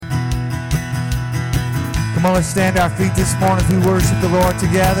Come on, let's stand to our feet this morning as we worship the Lord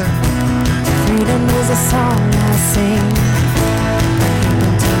together. Freedom is a song I sing,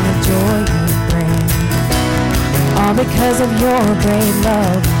 into the joy you bring. All because of your great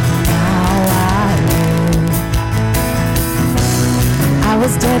love, now I live. I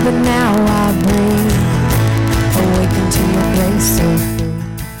was dead, but now I breathe. Awaken to your grace so free.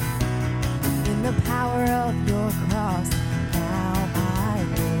 In the power of your cross, now I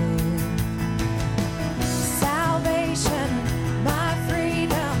live. Salvation, my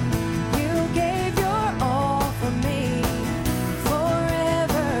freedom, you gave your all for me.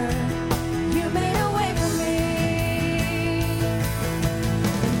 Forever, you made a way for me.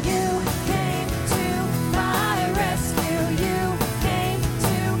 And you came to my rescue. You came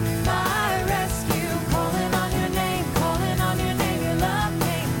to my rescue. Calling on your name, your love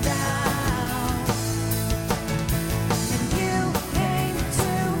came down. And you came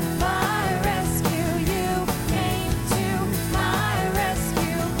to my rescue. You came to my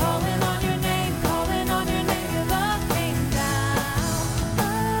rescue. Calling on your name, your love came down.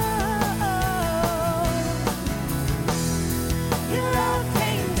 Your love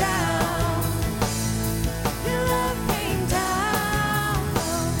came down. Your love came down.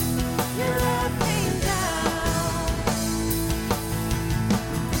 Your love came down.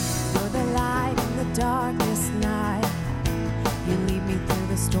 You're the light in the darkest night. You lead me through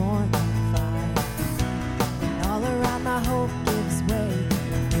the storm and fire. When all around my hope gives way,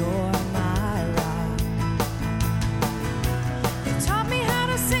 you're my rock. You taught me how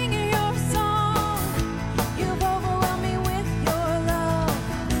to sing your song. You've overwhelmed me with your love.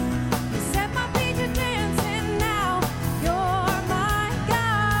 You set my feet to dancing now. You're my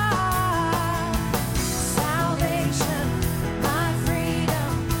God. Salvation, my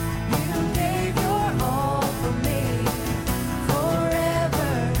freedom. You gave your all for me.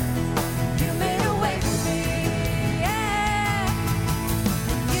 Forever, you made a way for me. Yeah.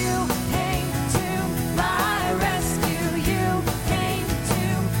 You came to my rescue. You came to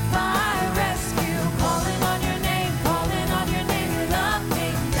my rescue. Calling on your name, your love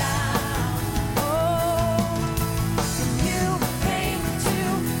came down. Oh, you came to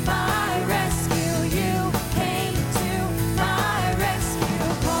my rescue. You came to my rescue.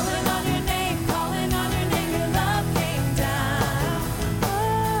 Calling on your name, your love came down. Oh,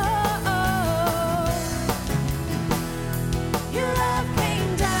 your love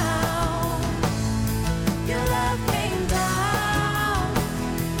came down. Your love came down.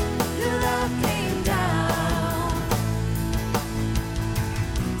 Your love came down.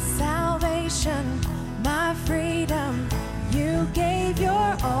 Salvation, my freedom, you gave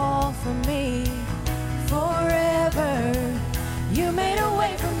your all for me. Forever, you made a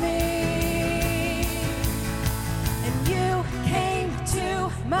way for me. And you came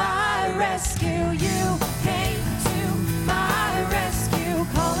to my rescue. You came to my rescue.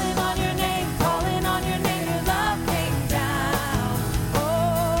 Calling on your name, your love came down.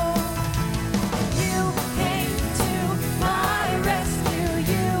 Oh, and you came to my rescue.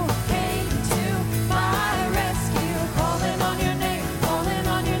 You came to my rescue. Calling on your name,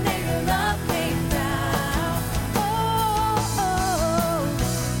 your love came down. Oh,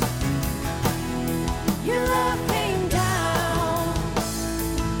 your love came down.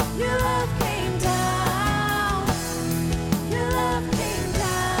 Your love came down. Your love came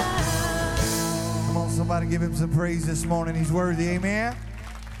down. Come on, somebody give him some praise this morning. He's worthy, amen?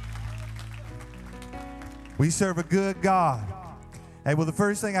 We serve a good God. Hey, well, the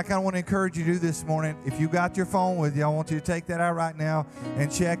first thing I kind of want to encourage you to do this morning, if you got your phone with you, I want you to take that out right now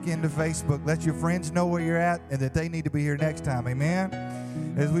and check into Facebook. Let your friends know where you're at and that they need to be here next time, amen?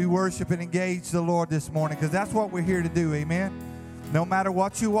 As we worship and engage the Lord this morning, because that's what we're here to do, amen? No matter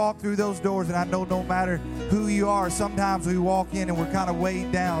what you walk through those doors, and I know no matter who you are, sometimes we walk in and we're kind of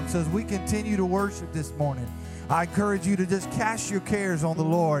weighed down. So as we continue to worship this morning, I encourage you to just cast your cares on the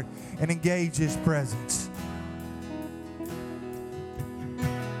Lord and engage His presence.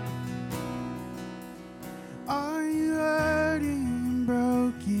 Are you hurting and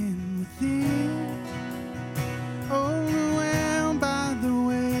broken within? Overwhelmed by the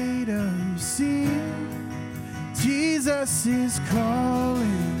weight of your sin? Jesus is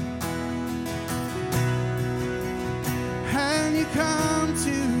calling. And you come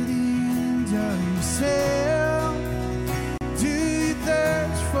to the end of yourself. Do you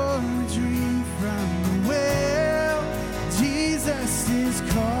thirst for a drink from the well? Jesus is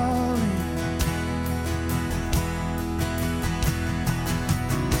calling.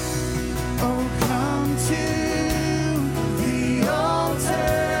 Oh, come to the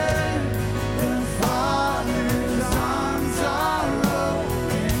altar. The Father's arms are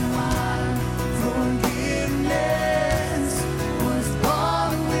open wide. Forgiveness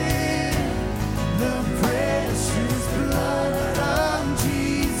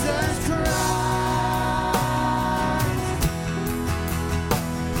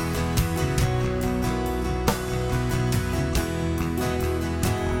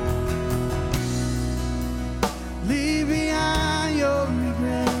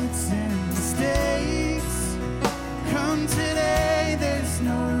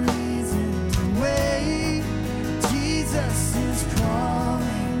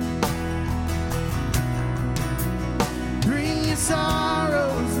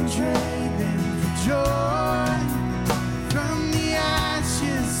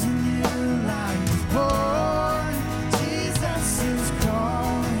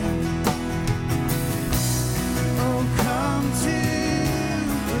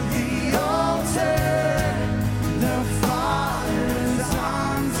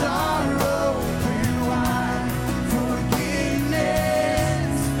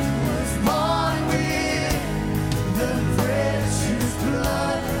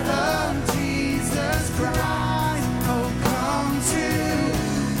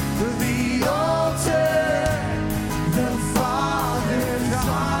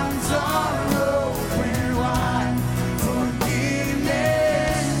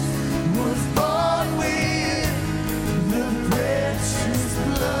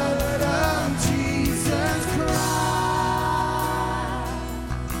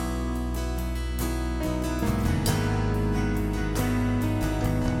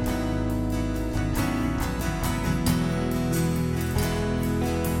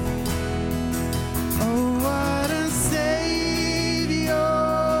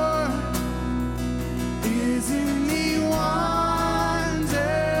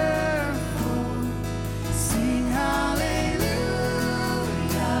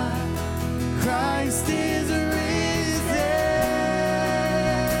Christ is risen.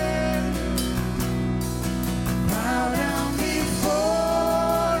 Bow down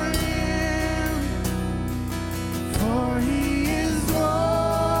before him, for he is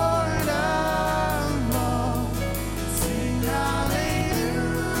Lord of all. Sing hallelujah,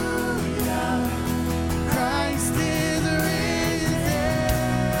 Christ is risen.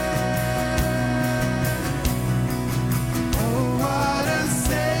 Oh, what a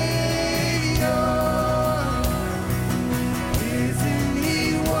Savior, isn't he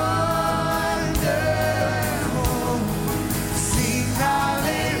wonderful? Sing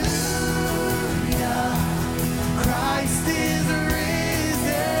hallelujah, Christ is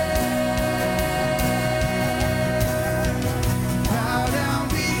risen. Bow down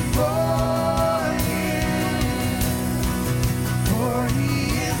before him, for he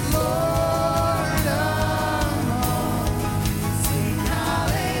is Lord of all. Sing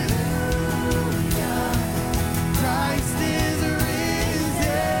hallelujah, Christ is risen.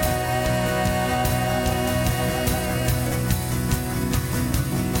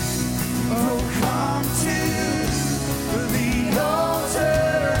 Oh, come to the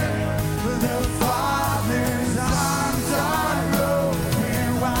altar. The Father's arms are open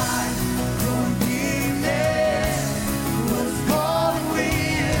wide. Forgiveness was bought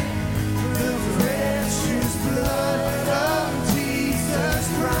with the precious blood of Jesus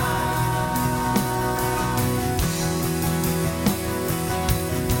Christ.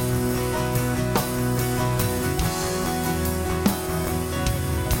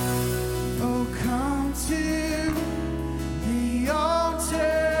 Oh, come to the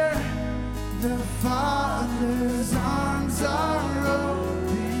altar. The Father's arms are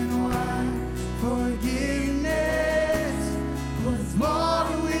open wide. Forgiveness was bought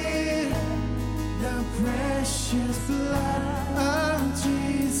with the precious blood of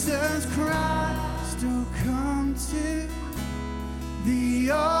Jesus Christ. Oh, come to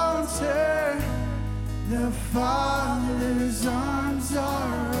the altar. The Father's arms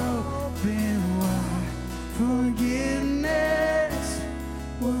are open wide. Forgiveness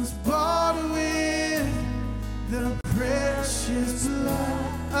was bought with the precious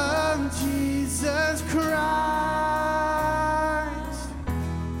blood of Jesus Christ.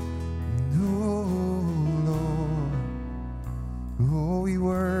 Oh, Lord. Oh, we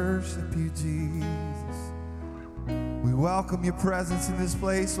worship you, Jesus. We welcome your presence in this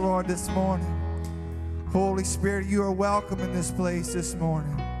place, Lord, this morning. Holy Spirit, you are welcome in this place this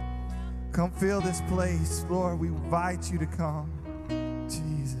morning. Come fill this place, Lord. We invite you to come.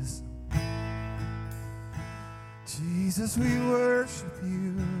 Jesus. Jesus, we worship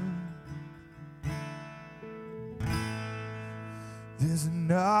you. There's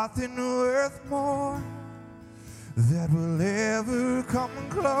nothing worth more that will ever come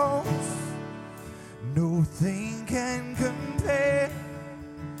close. No thing can compare.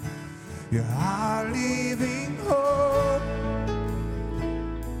 You're our living hope.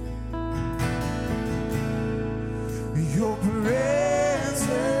 Your presence,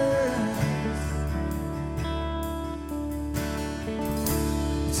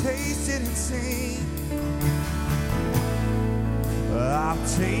 taste it and sing. I've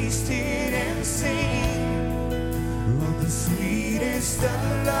tasted and seen of the sweetest of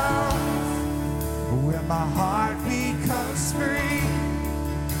love, where my heart becomes free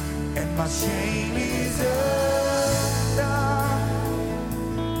and my shame is undone.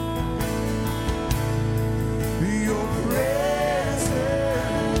 Your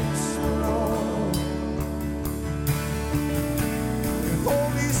presence, Lord.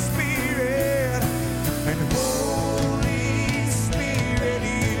 Holy Spirit, and Holy Spirit,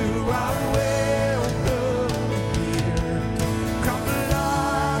 you are welcome here. Come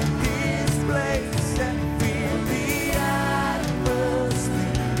flood this place and fill the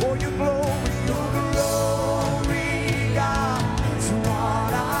atmosphere. Oh, your glory, God, is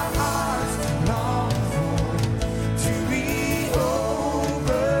what our hearts long for. To be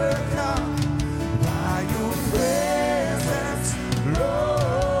overcome by your presence, Lord.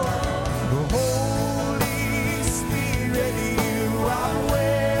 Holy Spirit, you are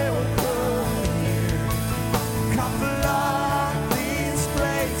welcome here. Come flood this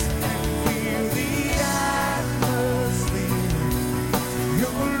place and fill the atmosphere.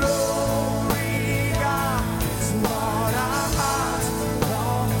 Your glory, God, is what our hearts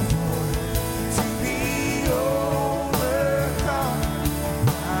long for. To be overcome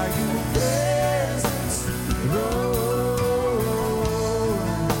by your presence, Lord.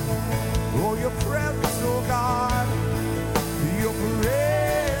 Oh, your presence, oh God, your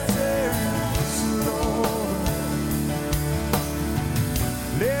presence, Lord.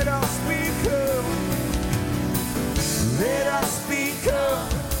 Let us become Let us become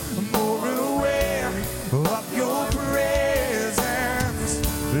more aware of your presence.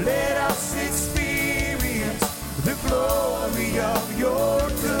 Let us experience the glory of your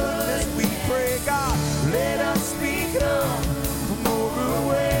goodness. We pray, God, let us become more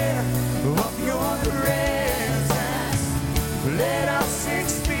aware of your presence. Let us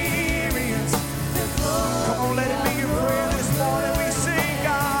experience the glory. Come on, let it be your prayer this morning. We sing,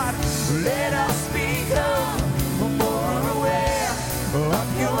 God, let us become more aware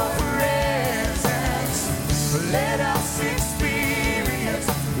of your presence. Let us experience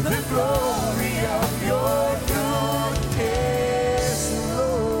the glory of your goodness,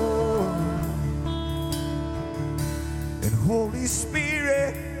 Lord. And Holy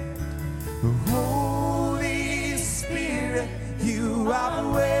Spirit, Holy Spirit, you are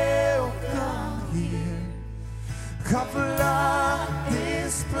welcome here. Come flood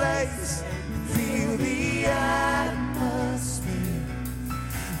this place, feel the atmosphere.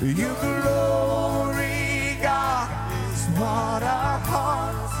 Your glory, God, is what our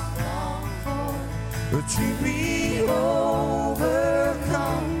hearts long for. To be overcome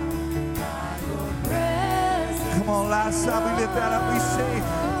by your presence. Come on, last time we lift that up, we say,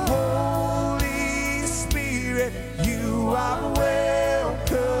 Holy Spirit, you are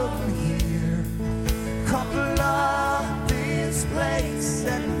welcome here. Come flood this place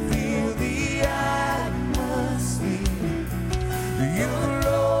and feel the atmosphere. Your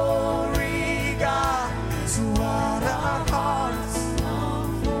glory, God, is what our hearts long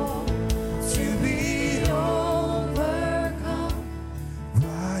for. To be overcome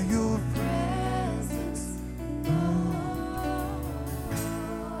by your presence.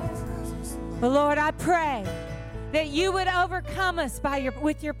 But Lord, I pray that you would overcome us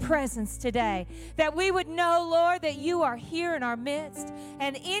with your presence today. That we would know, Lord, that you are here in our midst.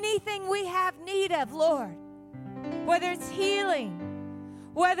 And anything we have need of, Lord, whether it's healing,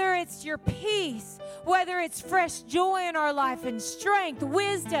 whether it's your peace, whether it's fresh joy in our life and strength,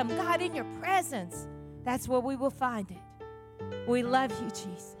 wisdom, God, in your presence, that's where we will find it. We love you,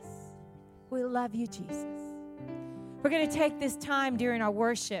 Jesus. We love you, Jesus. We're going to take this time during our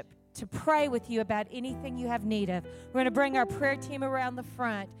worship to pray with you about anything you have need of. We're going to bring our prayer team around the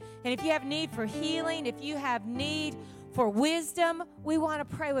front. And if you have need for healing, if you have need for wisdom, we want to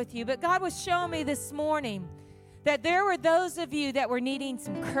pray with you. But God was showing me this morning that there were those of you that were needing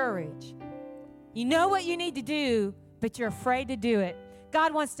some courage. You know what you need to do, but you're afraid to do it.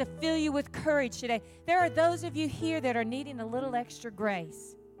 God wants to fill you with courage today. There are those of you here that are needing a little extra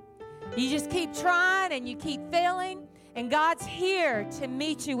grace. You just keep trying and you keep failing. And God's here to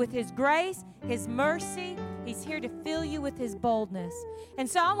meet you with his grace, his mercy. He's here to fill you with his boldness. And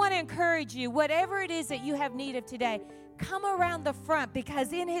so I want to encourage you, whatever it is that you have need of today, come around the front,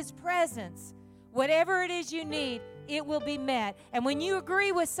 because in his presence, whatever it is you need, it will be met. And when you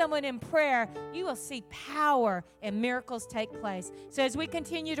agree with someone in prayer, you will see power and miracles take place. So as we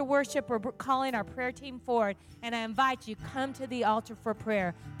continue to worship, we're calling our prayer team forward. And I invite you, come to the altar for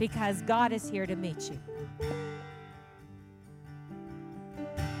prayer, because God is here to meet you.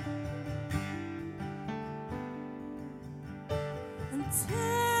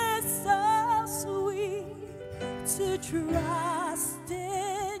 It's so sweet to trust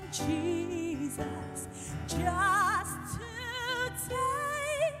in Jesus, just to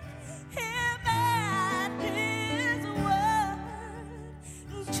take him at his word,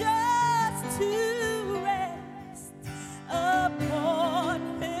 just to rest upon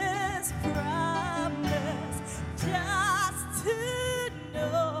his promise.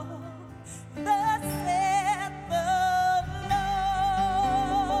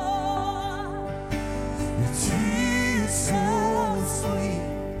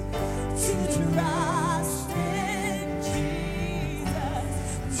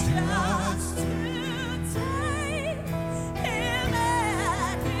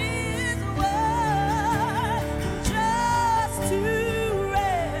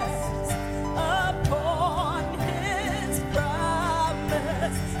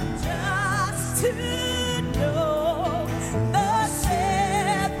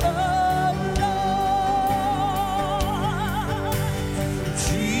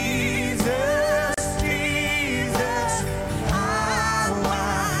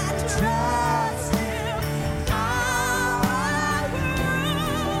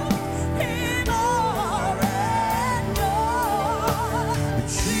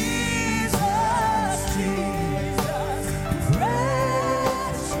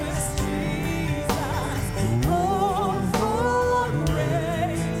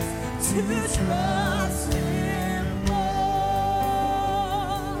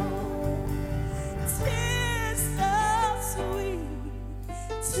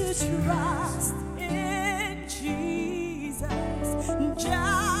 trust in Jesus,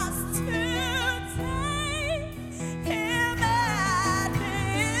 just to take him at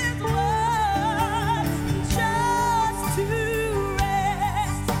his word, just to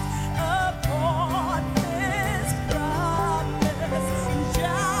rest upon his promise,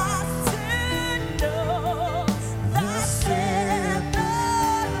 just to know that said the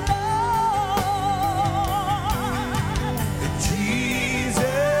Lord.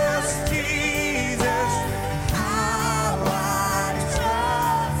 Jesus, Jesus, how I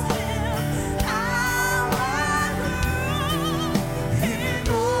trust him, how I prove him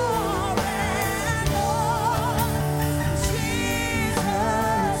more and more.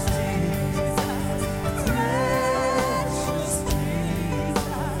 Jesus, Jesus, precious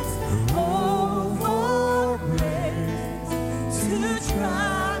Jesus, oh, for grace to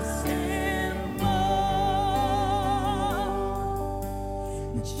trust him more.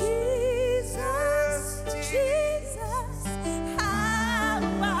 Jesus, Jesus, how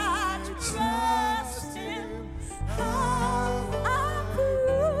I trust him, how I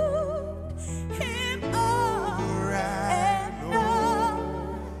prove him over and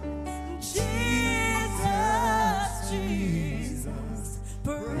over. Jesus, Jesus,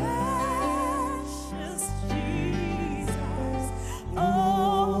 precious Jesus,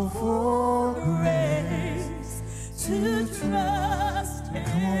 oh, for grace to trust him.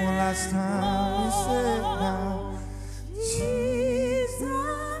 Come on, one last time. We say it now.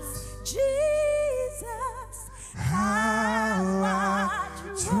 Jesus, Jesus, how I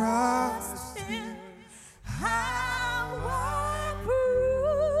trust him, how I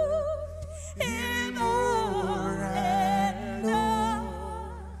prove him over and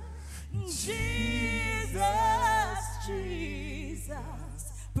over. Jesus, Jesus,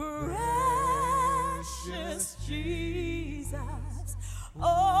 precious Jesus,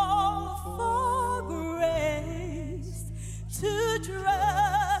 oh, for grace to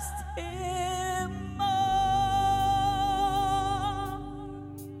trust him more.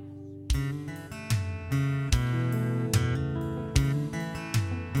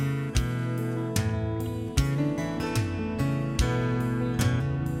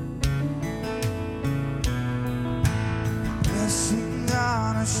 Blessing,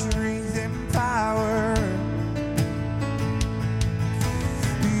 honor, strength, and power,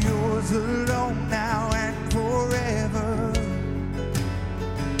 yours alone now and forever.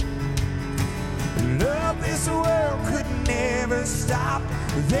 Love this world could never stop.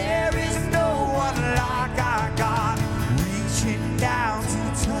 There is no one like our God, reaching down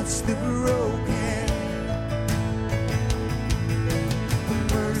to touch the broken.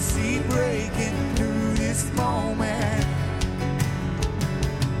 Mercy breaking through this moment.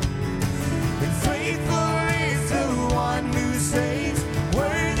 And faithful is the one who saves.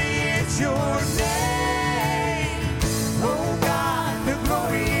 Worthy is your name. Oh God, the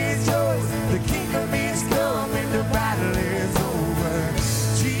glory is yours. The kingdom is come and the battle is over.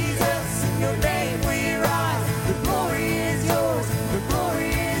 Jesus, in your name we rise. The glory is yours. The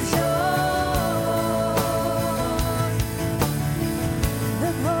glory is yours.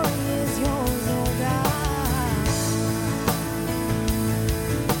 The glory is yours, oh God.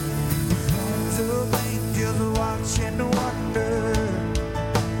 Thrones of angels watch and wonder.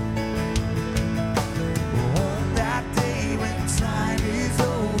 On that day when time is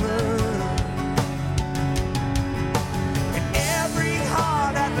over, and every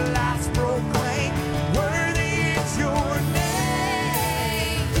heart at last proclaim, worthy is your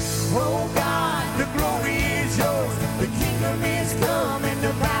name. Oh God, the glory is yours. The kingdom is come and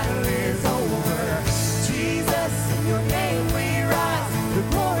the battle is over. Jesus, in your name we rise. The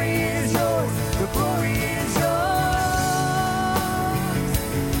glory is yours. The glory is yours.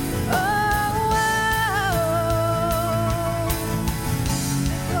 Oh,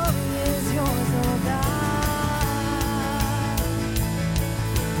 the glory is yours, oh God.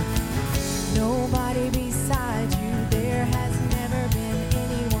 Nobody beside you. There has never been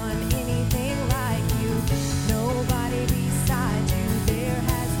anyone, anything like you. Nobody beside you. There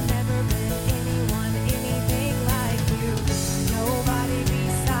has never been anyone, anything like you. Nobody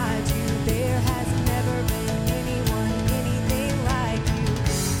beside you. There has never been anyone, anything like you.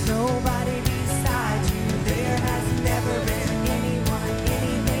 Nobody beside you. There has never been anyone,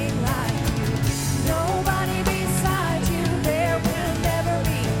 anything like you. Nobody beside you. There will never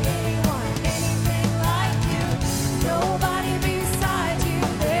be anyone, anything like you. Nobody beside you.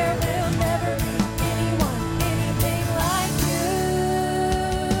 There will never be anyone, anything like you.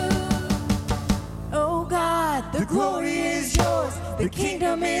 Oh God, The glory is yours. The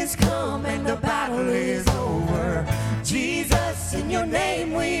kingdom is come and the battle is over. Jesus, in your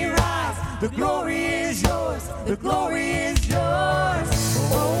name we rise. The glory is yours. The glory is yours.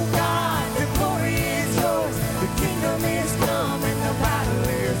 Oh God, the glory is yours. The kingdom is come and the battle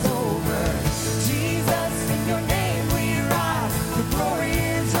is over. Jesus, in your name we rise. The glory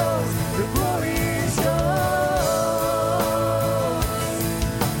is yours. The glory is yours.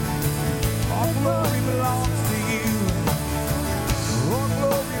 All glory belongs to you. All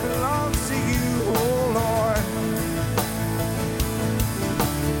glory belongs to you, oh Lord.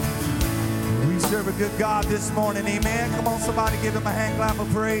 We serve a good God this morning, amen. Come on, somebody give him a hand clap of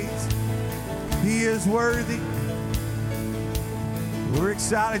praise. He is worthy. We're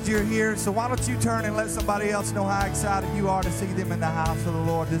excited you're here, so why don't you turn and let somebody else know how excited you are to see them in the house of the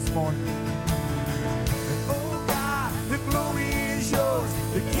Lord this morning. Oh God, the glory is yours.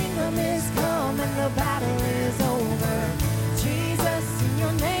 The kingdom is come and the battle is over. Jesus, in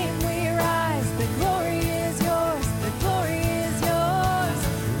your name we rise. The glory is yours. The glory is yours.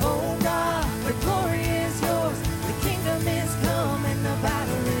 Oh God, the glory is yours. The kingdom is come and the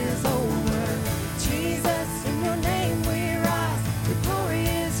battle is over. Jesus, in your name we rise. The glory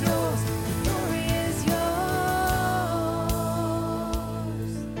is yours. The glory is yours.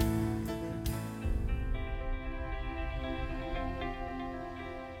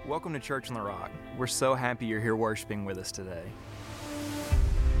 Welcome to Church on the Rock. We're so happy you're here worshiping with us today.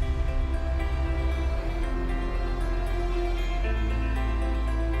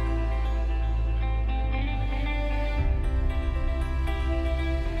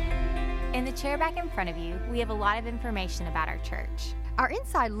 In the chair back in front of you, we have a lot of information about our church. Our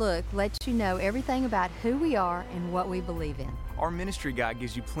inside look lets you know everything about who we are and what we believe in. Our ministry guide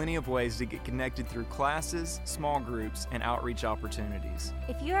gives you plenty of ways to get connected through classes, small groups, and outreach opportunities.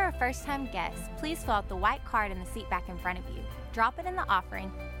 If you are a first-time guest, please fill out the white card in the seat back in front of you. Drop it in the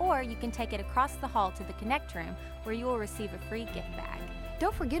offering, or you can take it across the hall to the Connect room where you will receive a free gift bag.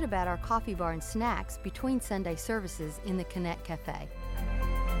 Don't forget about our coffee bar and snacks between Sunday services in the Connect Cafe.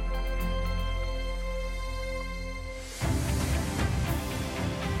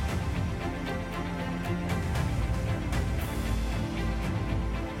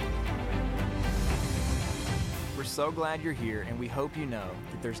 We're so glad you're here, and we hope you know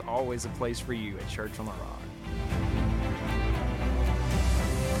that there's always a place for you at Church on the Rock.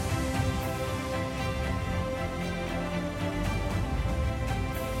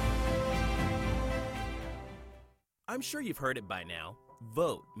 I'm sure you've heard it by now.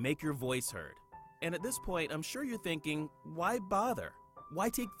 Vote, make your voice heard. And at this point, I'm sure you're thinking, why bother? Why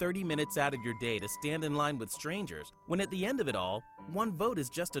take 30 minutes out of your day to stand in line with strangers when at the end of it all, one vote is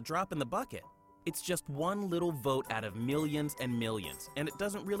just a drop in the bucket? It's just one little vote out of millions and millions, and it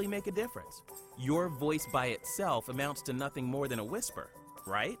doesn't really make a difference. Your voice by itself amounts to nothing more than a whisper,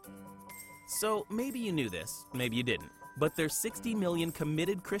 right? So maybe you knew this, maybe you didn't, but there's 60 million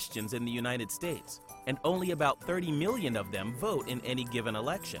committed Christians in the United States, and only about 30 million of them vote in any given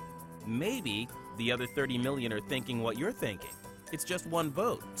election. Maybe the other 30 million are thinking what you're thinking. It's just one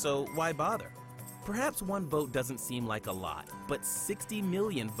vote, so why bother? Perhaps one vote doesn't seem like a lot, but 60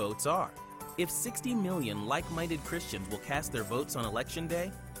 million votes are. If 60 million like-minded Christians will cast their votes on Election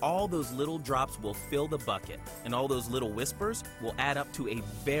Day, all those little drops will fill the bucket, and all those little whispers will add up to a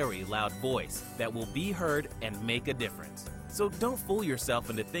very loud voice that will be heard and make a difference. So don't fool yourself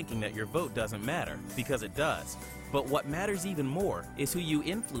into thinking that your vote doesn't matter, because it does. But what matters even more is who you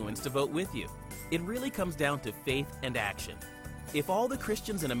influence to vote with you. It really comes down to faith and action. If all the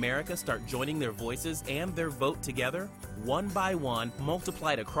Christians in America start joining their voices and their vote together, one by one,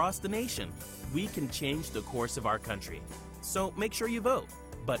 multiplied across the nation, we can change the course of our country. So make sure you vote.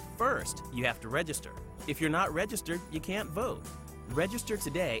 But first, you have to register. If you're not registered, you can't vote. Register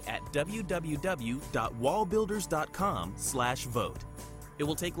today at www.wallbuilders.com/vote. It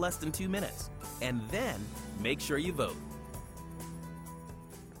will take less than 2 minutes. And then, make sure you vote.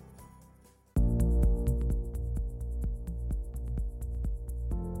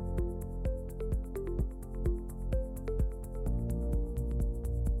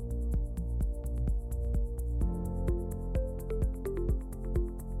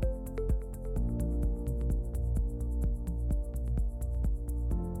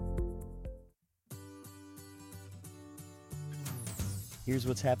 Here's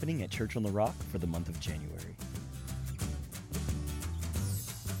what's happening at Church on the Rock for the month of January.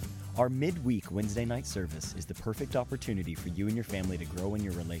 Our midweek Wednesday night service is the perfect opportunity for you and your family to grow in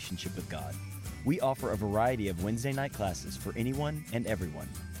your relationship with God. We offer a variety of Wednesday night classes for anyone and everyone.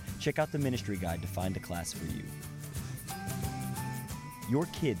 Check out the ministry guide to find a class for you. Your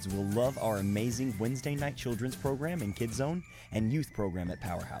kids will love our amazing Wednesday night children's program in Kids Zone and youth program at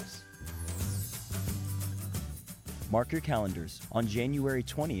Powerhouse. Mark your calendars. On January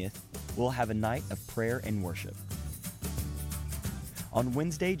 20th, we'll have a night of prayer and worship. On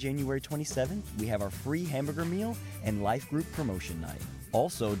Wednesday, January 27th, we have our free hamburger meal and life group promotion night.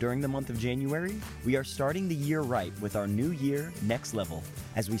 Also, during the month of January, we are starting the year right with our new year, Next Level,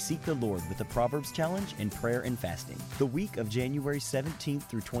 as we seek the Lord with the Proverbs Challenge and prayer and fasting. The week of January 17th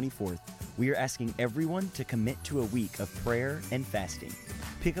through 24th, we are asking everyone to commit to a week of prayer and fasting.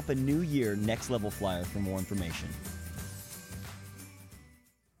 Pick up a new year, Next Level flyer for more information.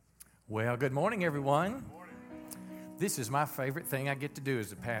 Well, good morning, everyone. This is my favorite thing I get to do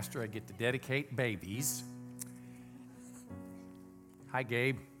as a pastor. I get to dedicate babies. Hi,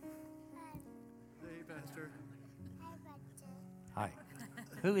 Gabe. Hey, Pastor. Hi.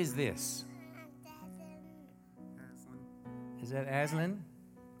 Who is this? Is that Aslan?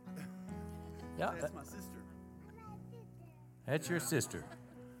 Yeah. That's my sister. That's your sister.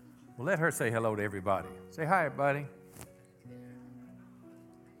 Well, let her say hello to everybody. Say hi, everybody.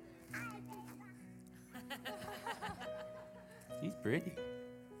 She's pretty.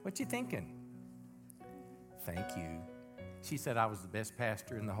 What you thinking? Thank you. She said I was the best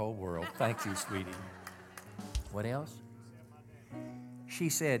pastor in the whole world. Thank you, sweetie. What else? She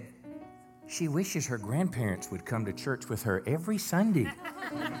said she wishes her grandparents would come to church with her every Sunday.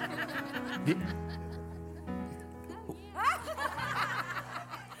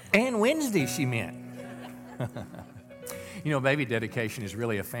 And Wednesday, she meant. You know, baby dedication is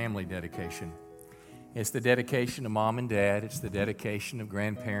really a family dedication. It's the dedication of mom and dad. It's the dedication of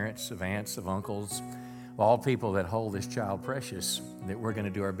grandparents, of aunts, of uncles, of all people that hold this child precious, that we're going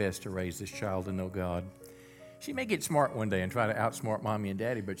to do our best to raise this child to know God. She may get smart one day and try to outsmart mommy and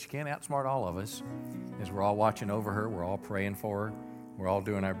daddy, but she can't outsmart all of us. As we're all watching over her, we're all praying for her. We're all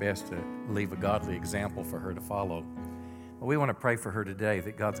doing our best to leave a godly example for her to follow. But we want to pray for her today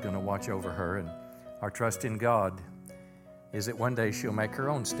that God's going to watch over her, and our trust in God is that one day she'll make her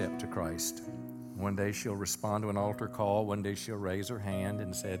own step to Christ. One day she'll respond to an altar call. One day she'll raise her hand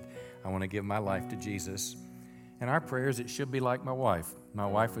and said, I want to give my life to Jesus. And our prayer is it should be like my wife. My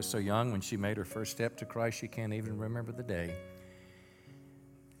wife was so young when she made her first step to Christ, she can't even remember the day.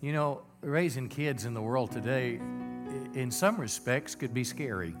 You know, raising kids in the world today, in some respects, could be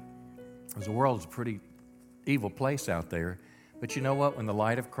scary. Because the world's a pretty evil place out there. But you know what? When the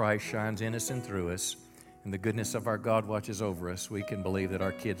light of Christ shines in us and through us, and the goodness of our God watches over us, we can believe that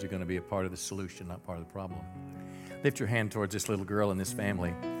our kids are going to be a part of the solution, not part of the problem. Lift your hand towards this little girl and this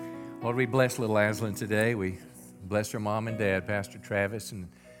family. Lord, we bless little Aslan today. We bless her mom and dad, Pastor Travis and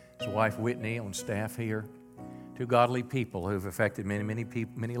his wife Whitney on staff here. Two godly people who have affected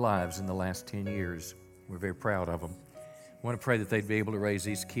many lives in the last 10 years. We're very proud of them. I want to pray that they'd be able to raise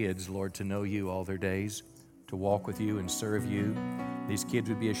these kids, Lord, to know you all their days, to walk with you and serve you. These kids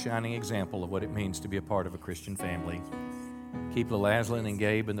would be a shining example of what it means to be a part of a Christian family. Keep little Aslan and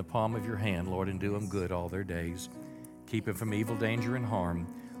Gabe in the palm of your hand, Lord, and do them good all their days. Keep them from evil, danger, and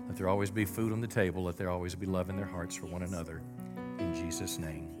harm. Let there always be food on the table. Let there always be love in their hearts for one another. In Jesus'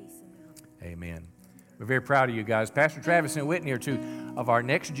 name, amen. We're very proud of you guys. Pastor Travis and Whitney are two of our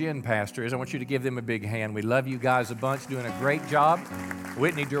next-gen pastors. I want you to give them a big hand. We love you guys a bunch, doing a great job.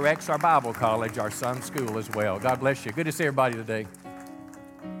 Whitney directs our Bible college, our son's school as well. God bless you. Good to see everybody today.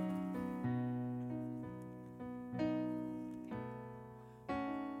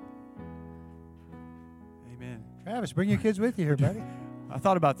 Amen. Travis, bring your kids with you here, buddy. I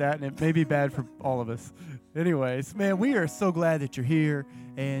thought about that, and it may be bad for all of us. Anyways, man, we are so glad that you're here,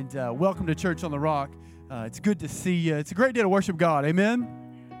 and welcome to Church on the Rock. It's good to see you. It's a great day to worship God. Amen?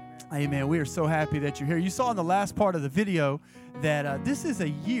 Amen. We are so happy that you're here. You saw in the last part of the video that this is a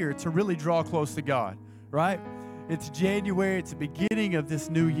year to really draw close to God, right? It's January. It's the beginning of this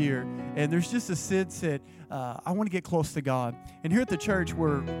new year, and there's just a sense that I want to get close to God. And here at the church,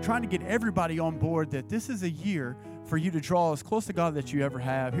 we're trying to get everybody on board that this is a year for you to draw as close to God that you ever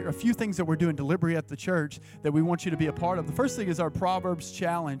have. Here are a few things that we're doing deliberately at the church that we want you to be a part of. The first thing is our Proverbs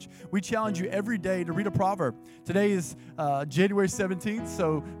Challenge. We challenge you every day to read a proverb. Today is January 17th,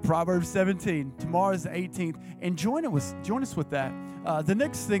 so Proverbs 17. Tomorrow is the 18th, and join us with that. The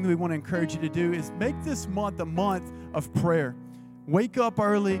next thing we want to encourage you to do is make this month a month of prayer. Wake up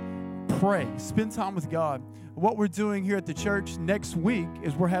early, pray, spend time with God. What we're doing here at the church next week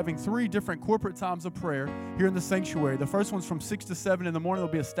is we're having 3 different corporate times of prayer here in the sanctuary. The first one's from 6 to 7 in the morning.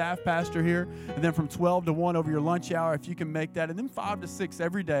 There'll be a staff pastor here. And then from 12 to 1 over your lunch hour, if you can make that. And then 5 to 6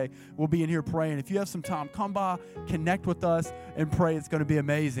 every day, we'll be in here praying. If you have some time, come by, connect with us, and pray. It's going to be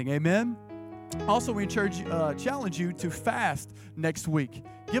amazing. Amen? Also, we challenge you to fast next week.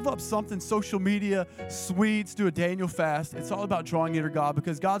 Give up something, social media, sweets, do a Daniel fast. It's all about drawing near to God,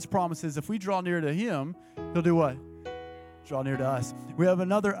 because God's promise is if we draw near to Him, He'll do what? draw near to us. We have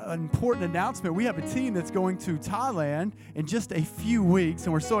another important announcement. We have a team that's going to Thailand in just a few weeks,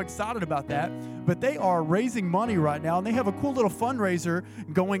 and we're so excited about that. But they are raising money right now, and they have a cool little fundraiser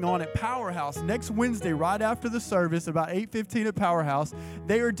going on at Powerhouse next Wednesday, right after the service, about 8:15 at Powerhouse.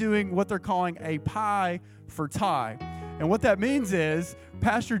 They are doing what they're calling a pie for Thai. And what that means is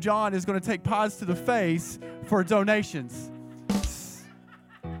Pastor John is going to take pies to the face for donations.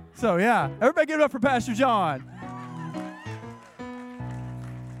 So, yeah, everybody give it up for Pastor John.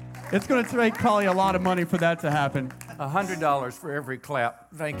 It's going to take probably a lot of money for that to happen. $100 for every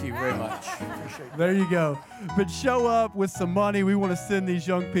clap. Thank you very much. Appreciate it. There you go. But show up with some money. We want to send these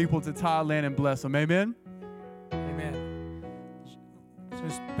young people to Thailand and bless them. Amen? Amen. As soon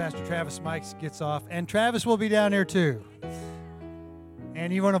as Pastor Travis Mikes gets off, and Travis will be down there too.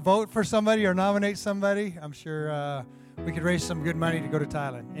 And you want to vote for somebody or nominate somebody, I'm sure we could raise some good money to go to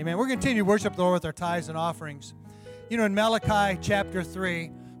Thailand. Amen. We're going to continue to worship the Lord with our tithes and offerings. You know, in Malachi chapter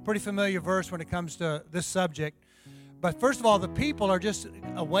 3, pretty familiar verse when it comes to this subject. But first of all, the people are just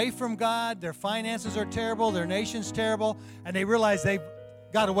away from God. Their finances are terrible. Their nation's terrible. And they realize they've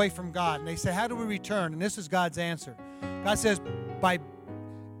got away from God. And they say, how do we return? And this is God's answer. God says,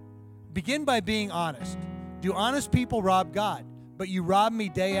 begin by being honest. Do honest people rob God? But you rob me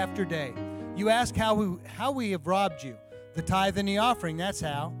day after day. You ask how we have robbed you. The tithe and the offering, that's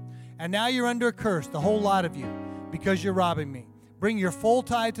how. And now you're under a curse, the whole lot of you, because you're robbing me. Bring your full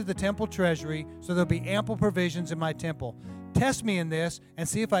tithe to the temple treasury, so there'll be ample provisions in my temple. Test me in this, and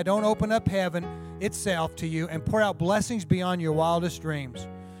see if I don't open up heaven itself to you and pour out blessings beyond your wildest dreams.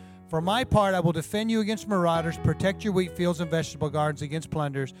 For my part, I will defend you against marauders, protect your wheat fields and vegetable gardens against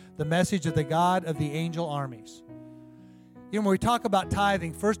plunders, the message of the God of the angel armies. You know, when we talk about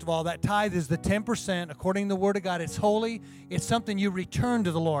tithing, first of all, that tithe is the 10%. According to the Word of God, it's holy. It's something you return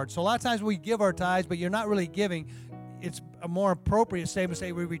to the Lord. So a lot of times we give our tithes, but you're not really giving. It's a more appropriate statement to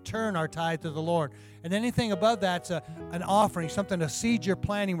say we return our tithe to the Lord. And anything above that's an offering, something, a seed you're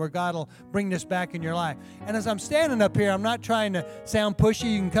planting where God will bring this back in your life. And as I'm standing up here, I'm not trying to sound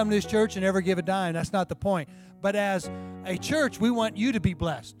pushy. You can come to this church and never give a dime. That's not the point. But as a church, we want you to be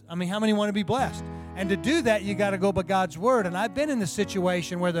blessed. I mean, how many want to be blessed? And to do that, you got to go by God's Word. And I've been in this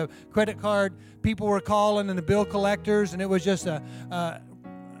situation where the credit card people were calling and the bill collectors, and it was just a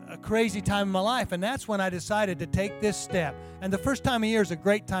crazy time in my life. And that's when I decided to take this step. And the first time of year is a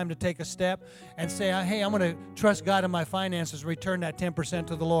great time to take a step and say, hey, I'm going to trust God in my finances, return that 10%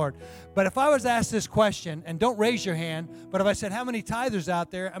 to the Lord. But if I was asked this question, and don't raise your hand, but if I said, how many tithers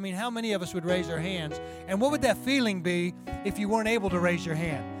out there? I mean, how many of us would raise our hands? And what would that feeling be if you weren't able to raise your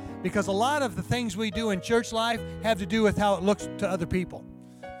hand? Because a lot of the things we do in church life have to do with how it looks to other people.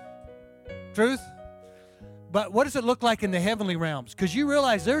 Truth? But what does it look like in the heavenly realms? Because you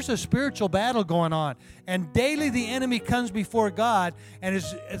realize there's a spiritual battle going on. And daily the enemy comes before God and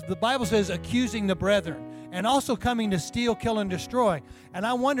is, as the Bible says, accusing the brethren. And also coming to steal, kill, and destroy. And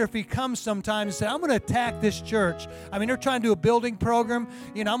I wonder if he comes sometime and says, I'm going to attack this church. I mean, they're trying to do a building program.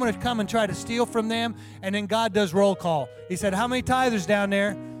 You know, I'm going to come and try to steal from them. And then God does roll call. He said, how many tithers down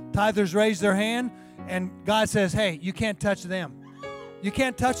there? Tithers raise their hand. And God says, hey, you can't touch them. You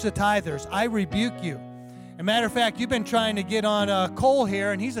can't touch the tithers. I rebuke you. As a matter of fact, you've been trying to get on Cole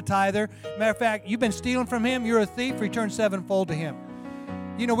here, and he's a tither. Matter of fact, you've been stealing from him. You're a thief. Return sevenfold to him.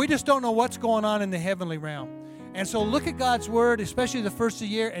 You know, we just don't know what's going on in the heavenly realm. And so look at God's Word, especially the first of the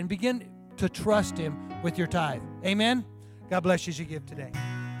year, and begin to trust Him with your tithe. Amen? God bless you as you give today.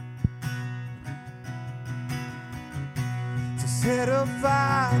 To set a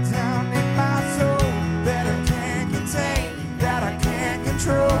fire down in my soul that I can't contain, that I can't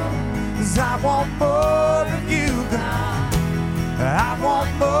control. 'Cause I want more of you, God. I want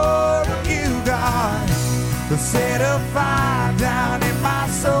more of you, God. To set a fire down in my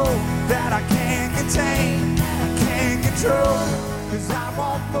soul that I can't contain, I can't control. 'Cause I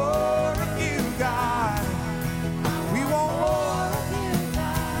want more of you, God. We want more of you,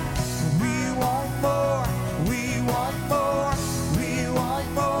 God. We want more, we want more, we want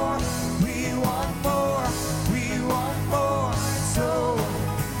more, we want more, we want more. So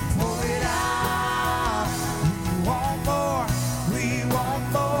pour it out. We want more, we want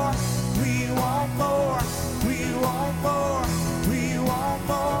more, we want more, we want more, we want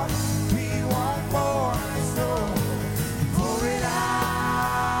more, we want more. So pour it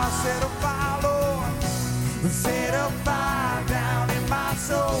out. Set a fire, Lord. Set a fire down in my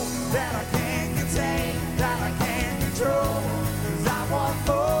soul that I can't contain, that I can't control. 'Cause I want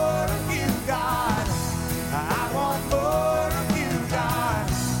more of you, God. I want more of you, God.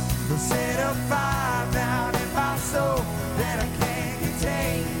 Set a fire down in my soul that I can't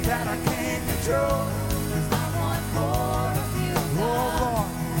contain, that I can't control. 'Cause I want more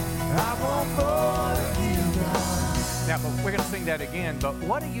We're going to sing that again, but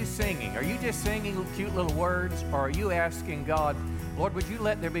what are you singing? Are you just singing cute little words, or are you asking God, Lord, would you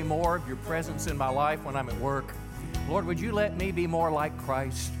let there be more of your presence in my life when I'm at work? Lord, would you let me be more like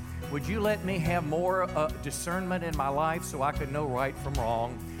Christ? Would you let me have more discernment in my life so I could know right from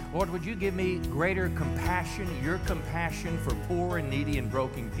wrong? Lord, would you give me greater compassion, your compassion for poor and needy and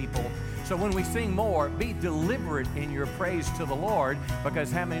broken people? So when we sing more, be deliberate in your praise to the Lord,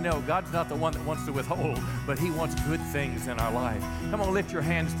 because how many know God's not the one that wants to withhold, but He wants good things in our life. Come on, lift your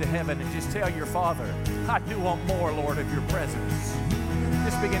hands to heaven and just tell your Father, I do want more, Lord, of your presence.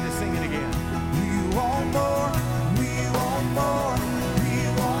 Just begin to sing it again. We want more, we want more, we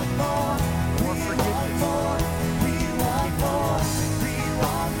want more. More forgiveness. We want more, we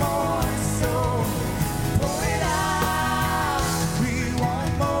want more. So pour it out. We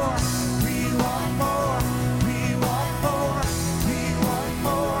want more, we want more, we want more, we want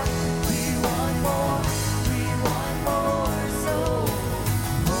more, we want more, we want more. So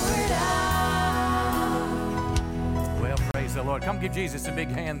pour it out. Well, praise the Lord. Come give Jesus a big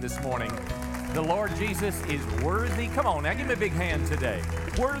hand this morning. The Lord Jesus is worthy. Come on now, give him a big hand today.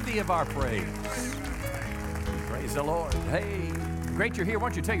 Worthy of our praise. Praise the Lord. Hey, great you're here. Why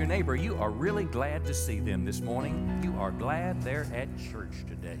don't you tell your neighbor you are really glad to see them this morning. You are glad they're at church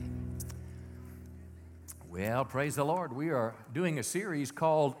today. Well, praise the Lord. We are doing a series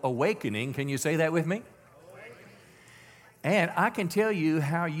called Awakening. Can you say that with me? And I can tell you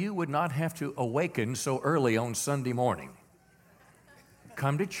how you would not have to awaken so early on Sunday morning.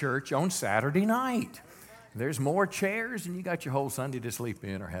 Come to church on Saturday night. There's more chairs and you got your whole Sunday to sleep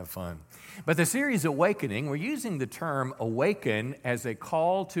in or have fun. But the series Awakening, we're using the term awaken as a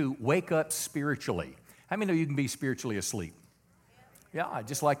call to wake up spiritually. How many know you can be spiritually asleep? Yeah,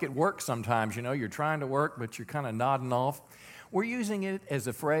 just like at work sometimes, you know, you're trying to work, but you're kind of nodding off. We're using it as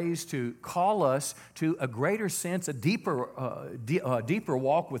a phrase to call us to a greater sense, a deeper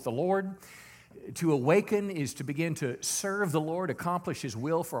walk with the Lord. To awaken is to begin to serve the Lord, accomplish His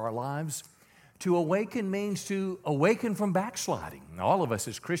will for our lives. To awaken means to awaken from backsliding. Now, all of us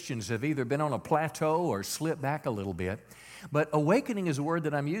as Christians have either been on a plateau or slipped back a little bit. But awakening is a word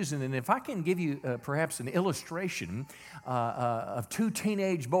that I'm using, and if I can give you perhaps an illustration of two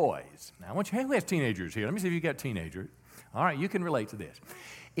teenage boys. Now, I want you, hey, who has teenagers here? Let me see if you got teenagers. All right, you can relate to this.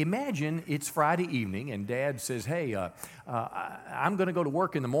 Imagine it's Friday evening and Dad says, hey, I'm going to go to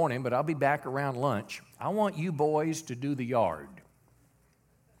work in the morning, but I'll be back around lunch. I want you boys to do the yard.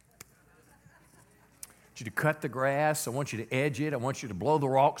 I want you to cut the grass. I want you to edge it. I want you to blow the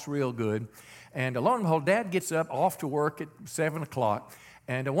rocks real good. And lo and behold, Dad gets up off to work at 7 o'clock.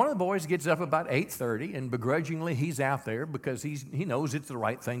 And one of the boys gets up about 8:30, and begrudgingly he's out there because he knows it's the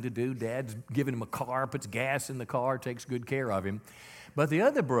right thing to do. Dad's giving him a car, puts gas in the car, takes good care of him. But the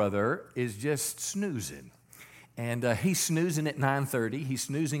other brother is just snoozing. And he's snoozing at 9:30. He's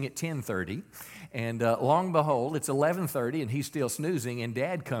snoozing at 10:30. And long and behold, it's 11:30, and he's still snoozing. And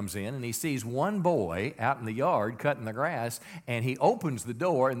Dad comes in, and he sees one boy out in the yard cutting the grass. And he opens the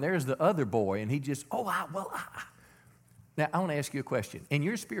door, and there's the other boy. And he just, Now, I want to ask you a question. In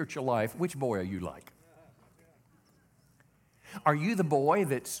your spiritual life, which boy are you like? Are you the boy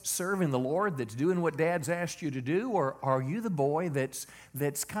that's serving the Lord, that's doing what Dad's asked you to do, or are you the boy that's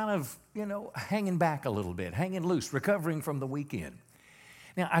kind of, hanging back a little bit, hanging loose, recovering from the weekend?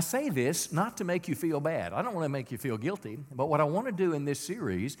 Now, I say this not to make you feel bad. I don't want to make you feel guilty, but what I want to do in this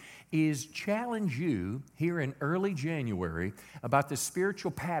series is challenge you here in early January about the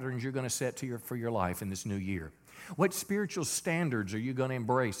spiritual patterns you're going to set for your life in this new year. What spiritual standards are you going to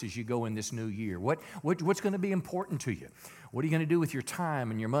embrace as you go in this new year? What's going to be important to you? What are you going to do with your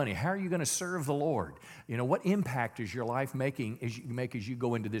time and your money? How are you going to serve the Lord? What impact is your life making as you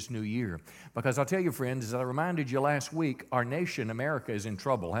go into this new year? Because I'll tell you, friends, as I reminded you last week, our nation, America, is in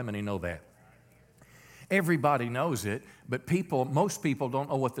trouble. How many know that? Everybody knows it, but most people don't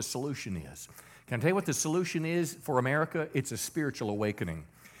know what the solution is. Can I tell you what the solution is for America? It's a spiritual awakening.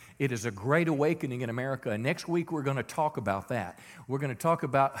 It is a great awakening in America, and next week we're going to talk about that. We're going to talk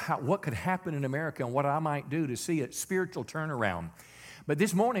about what could happen in America and what I might do to see a spiritual turnaround. But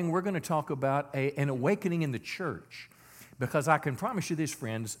this morning we're going to talk about an awakening in the church, because I can promise you this,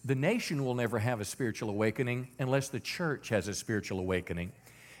 friends, the nation will never have a spiritual awakening unless the church has a spiritual awakening.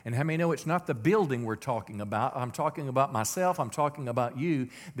 And how many know it's not the building we're talking about? I'm talking about myself. I'm talking about you,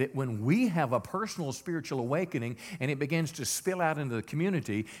 that when we have a personal spiritual awakening and it begins to spill out into the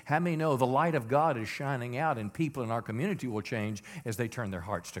community, how many know the light of God is shining out and people in our community will change as they turn their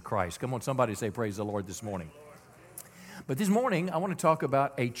hearts to Christ? Come on, somebody say praise the Lord this morning. But this morning, I want to talk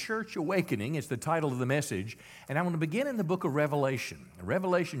about a church awakening. It's the title of the message. And I want to begin in the book of Revelation.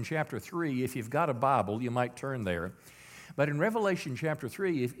 Revelation chapter 3, if you've got a Bible, you might turn there. But in Revelation chapter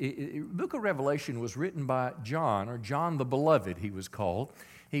 3, the book of Revelation was written by John, or John the Beloved, he was called.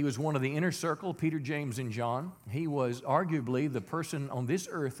 He was one of the inner circle, Peter, James, and John. He was arguably the person on this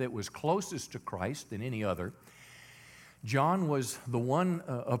earth that was closest to Christ than any other. John was the one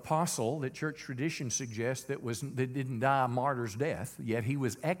apostle that church tradition suggests that didn't die a martyr's death, yet he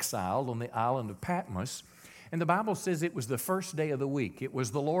was exiled on the island of Patmos. And the Bible says it was the first day of the week. It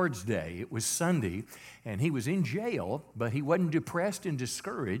was the Lord's Day. It was Sunday, and he was in jail, but he wasn't depressed and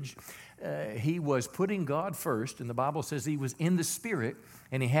discouraged. He was putting God first, and the Bible says he was in the Spirit,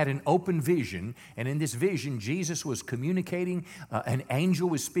 and he had an open vision. And in this vision, Jesus was communicating. An angel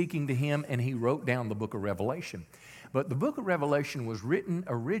was speaking to him, and he wrote down the book of Revelation. But the book of Revelation was written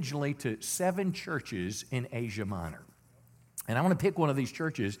originally to 7 churches in Asia Minor. And I want to pick one of these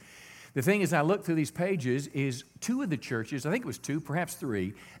churches. The thing is, I looked through these pages, is 2 of the churches, I think it was 2, perhaps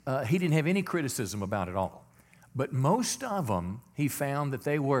 3, he didn't have any criticism about at all. But most of them, he found that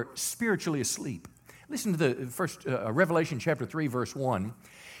they were spiritually asleep. Listen to the first, Revelation chapter 3, verse 1.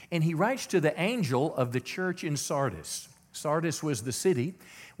 And he writes to the angel of the church in Sardis. Sardis was the city.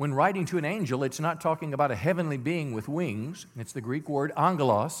 When writing to an angel, it's not talking about a heavenly being with wings. It's the Greek word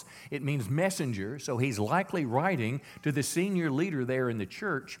angelos. It means messenger. So he's likely writing to the senior leader there in the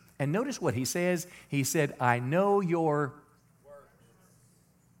church. And notice what he says. He said, I know your works.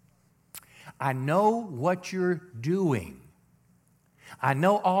 I know what you're doing. I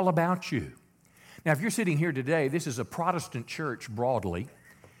know all about you. Now, if you're sitting here today, this is a Protestant church broadly.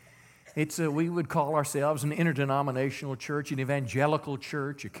 We would call ourselves an interdenominational church, an evangelical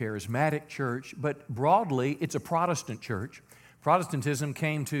church, a charismatic church, but broadly, it's a Protestant church. Protestantism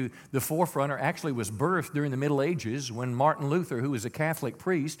came to the forefront, or actually was birthed during the Middle Ages when Martin Luther, who was a Catholic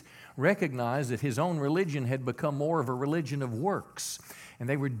priest, recognized that his own religion had become more of a religion of works, and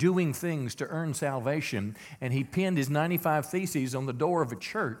they were doing things to earn salvation, and he pinned his 95 Theses on the door of a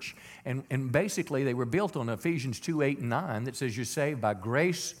church, and basically they were built on Ephesians 2, 8, and 9 that says you're saved by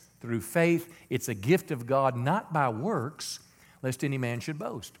grace through faith. It's a gift of God, not by works, lest any man should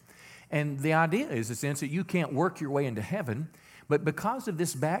boast. And the idea is the sense that you can't work your way into heaven, but because of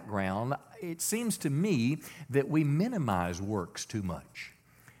this background, it seems to me that we minimize works too much.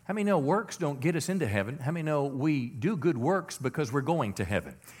 How many know works don't get us into heaven? How many know we do good works because we're going to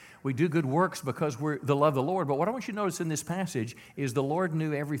heaven? We do good works because we love the Lord. But what I want you to notice in this passage is the Lord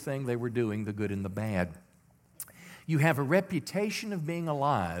knew everything they were doing, the good and the bad. You have a reputation of being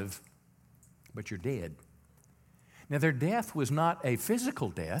alive, but you're dead. Now, their death was not a physical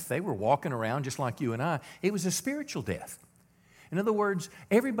death. They were walking around just like you and I. It was a spiritual death. In other words,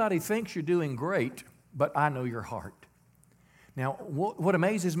 everybody thinks you're doing great, but I know your heart. Now, what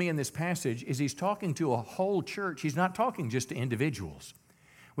amazes me in this passage is he's talking to a whole church. He's not talking just to individuals,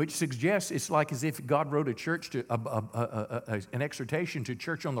 which suggests it's like as if God wrote a church to an exhortation to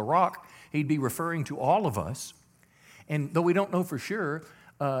Church on the Rock. He'd be referring to all of us. And though we don't know for sure,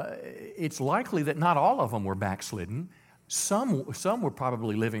 it's likely that not all of them were backslidden. Some were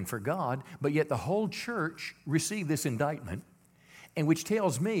probably living for God, but yet the whole church received this indictment, and which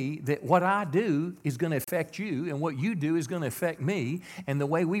tells me that what I do is going to affect you, and what you do is going to affect me, and the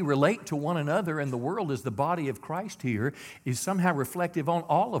way we relate to one another and the world as the body of Christ here is somehow reflective on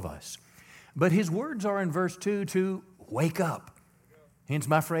all of us. But his words are in verse 2 to wake up. Hence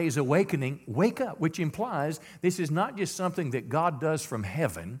my phrase, awakening, wake up, which implies this is not just something that God does from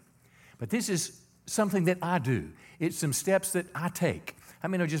heaven, but this is something that I do. It's some steps that I take. I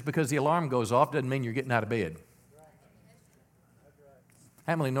mean, just because the alarm goes off doesn't mean you're getting out of bed.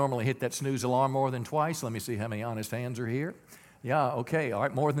 How many normally hit that snooze alarm more than twice? Let me see how many honest hands are here. Yeah, okay, all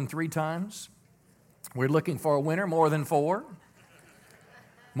right, more than 3 times. We're looking for a winner, more than 4,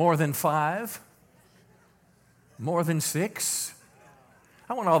 more than 5, more than 6.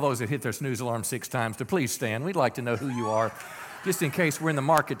 I want all those that hit their snooze alarm 6 times to please stand. We'd like to know who you are, just in case we're in the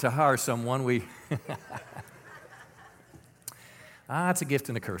market to hire someone. It's a gift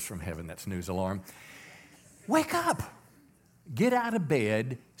and a curse from heaven, that snooze alarm. Wake up. Get out of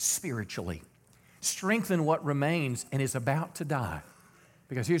bed spiritually. Strengthen what remains and is about to die.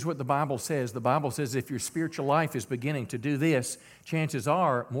 Because here's what the Bible says. The Bible says if your spiritual life is beginning to do this, chances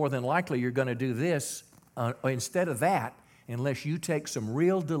are more than likely you're going to do this instead of that, unless you take some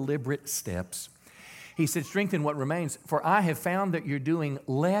real deliberate steps. He said, strengthen what remains, for I have found that you're doing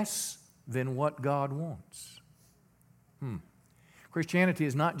less than what God wants. Christianity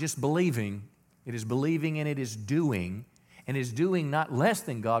is not just believing, it is believing and it is doing not less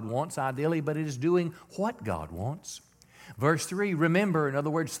than God wants, ideally, but it is doing what God wants. Verse 3, remember, in other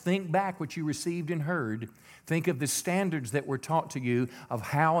words, think back what you received and heard. Think of the standards that were taught to you of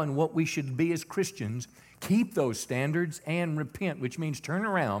how and what we should be as Christians. Keep those standards and repent, which means turn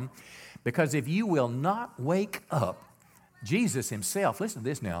around, because if you will not wake up, Jesus himself, listen to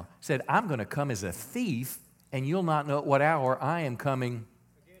this now, said, I'm going to come as a thief, and you'll not know at what hour I am coming.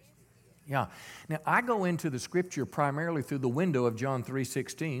 Yeah. Now, I go into the Scripture primarily through the window of John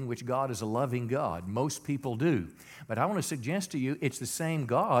 3:16, which God is a loving God. Most people do. But I want to suggest to you, it's the same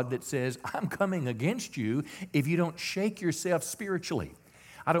God that says, I'm coming against you if you don't shake yourself spiritually.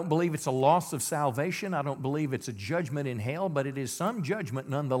 I don't believe it's a loss of salvation. I don't believe it's a judgment in hell, but it is some judgment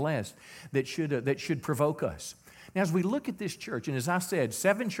nonetheless that should provoke us. Now, as we look at this church, and as I said,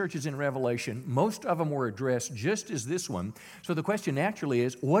 7 churches in Revelation, most of them were addressed just as this one. So the question naturally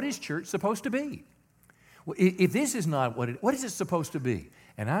is, what is church supposed to be? Well, if this is not what is it supposed to be?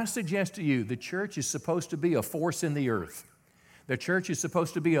 And I suggest to you, the church is supposed to be a force in the earth. The church is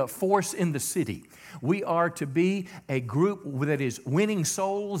supposed to be a force in the city. We are to be a group that is winning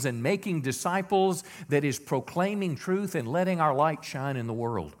souls and making disciples, that is proclaiming truth and letting our light shine in the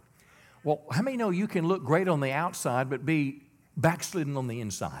world. Well, how many know you can look great on the outside but be backslidden on the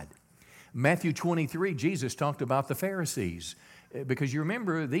inside? Matthew 23, Jesus talked about the Pharisees, because you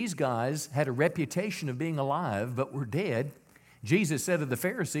remember these guys had a reputation of being alive but were dead. Jesus said of the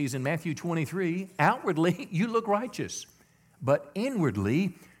Pharisees in Matthew 23, outwardly you look righteous, but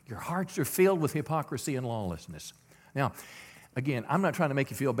inwardly your hearts are filled with hypocrisy and lawlessness. Now, again, I'm not trying to make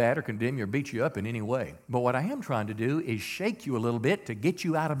you feel bad or condemn you or beat you up in any way, but what I am trying to do is shake you a little bit to get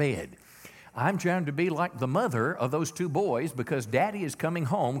you out of bed. I'm trying to be like the mother of those 2 boys because Daddy is coming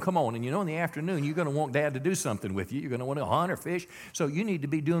home. Come on, and you know in the afternoon you're going to want Dad to do something with you. You're going to want to hunt or fish, so you need to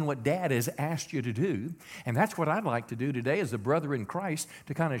be doing what Dad has asked you to do. And that's what I'd like to do today as a brother in Christ,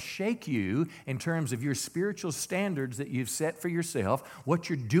 to kind of shake you in terms of your spiritual standards that you've set for yourself, what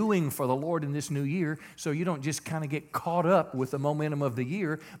you're doing for the Lord in this new year, so you don't just kind of get caught up with the momentum of the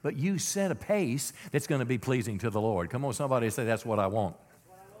year, but you set a pace that's going to be pleasing to the Lord. Come on, somebody say, that's what I want.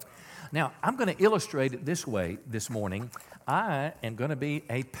 Now, I'm going to illustrate it this way this morning. I am going to be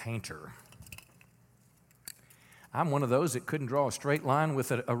a painter. I'm one of those that couldn't draw a straight line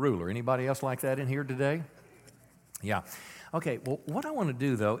with a ruler. Anybody else like that in here today? Yeah. Okay, well, what I want to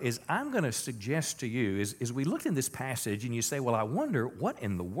do, though, is I'm going to suggest to you, is we look in this passage and you say, well, I wonder what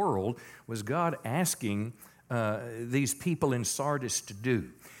in the world was God asking these people in Sardis to do?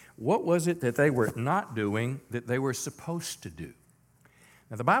 What was it that they were not doing that they were supposed to do?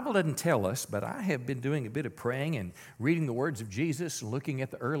 Now, the Bible doesn't tell us, but I have been doing a bit of praying and reading the words of Jesus and looking at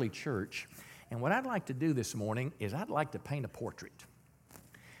the early church. And what I'd like to do this morning is I'd like to paint a portrait.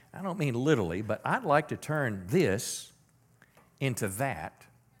 I don't mean literally, but I'd like to turn this into that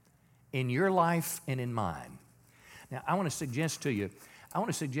in your life and in mine. Now, I want to suggest to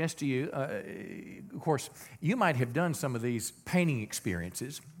you, of course, you might have done some of these painting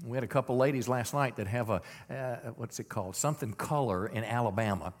experiences. We had a couple ladies last night that have a, what's it called? Something color in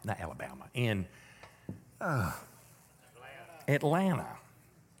Atlanta,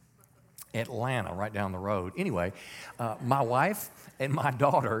 right down the road. Anyway, my wife and my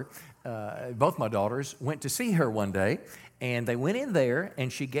daughter, both my daughters, went to see her one day, and they went in there,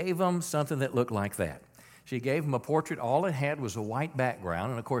 and she gave them something that looked like that. She gave them a portrait. All it had was a white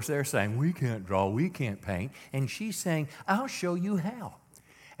background. And, of course, they're saying, we can't draw, we can't paint. And she's saying, I'll show you how.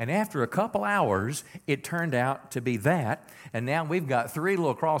 And after a couple hours, it turned out to be that. And now we've got 3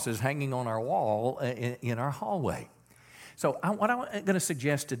 little crosses hanging on our wall in our hallway. So what I'm going to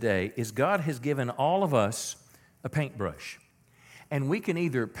suggest today is God has given all of us a paintbrush. And we can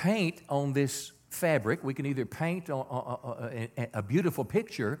either paint on this fabric, we can either paint on a beautiful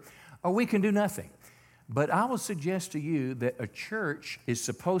picture, or we can do nothing. But I will suggest to you that a church is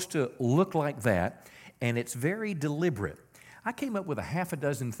supposed to look like that, and it's very deliberate. I came up with a half a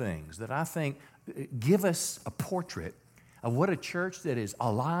dozen things that I think give us a portrait of what a church that is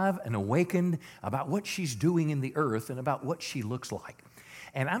alive and awakened about what she's doing in the earth and about what she looks like.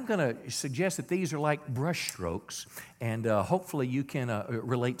 And I'm going to suggest that these are like brush strokes, and hopefully you can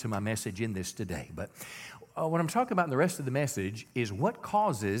relate to my message in this today. But what I'm talking about in the rest of the message is what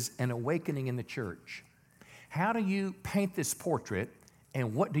causes an awakening in the church. How do you paint this portrait,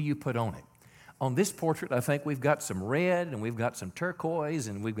 and what do you put on it? On this portrait, I think we've got some red, and we've got some turquoise,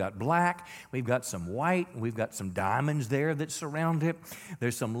 and we've got black, we've got some white, and we've got some diamonds there that surround it.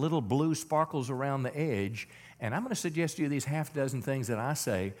 There's some little blue sparkles around the edge, and I'm going to suggest to you these half dozen things that I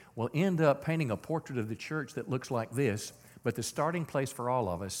say will end up painting a portrait of the church that looks like this, but the starting place for all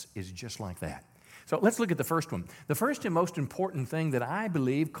of us is just like that. So let's look at the first one. The first and most important thing that I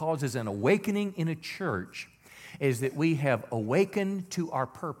believe causes an awakening in a church is that we have awakened to our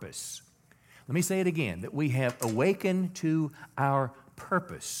purpose. Let me say it again, that we have awakened to our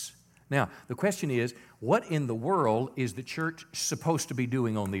purpose. Now, the question is, what in the world is the church supposed to be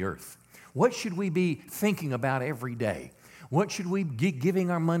doing on the earth? What should we be thinking about every day? What should we be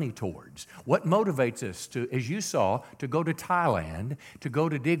giving our money towards? What motivates us to, as you saw, to go to Thailand, to go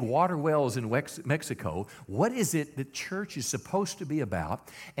to dig water wells in Mexico? What is it that church is supposed to be about?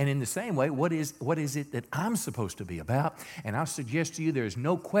 And in the same way, what is it that I'm supposed to be about? And I'll suggest to you there is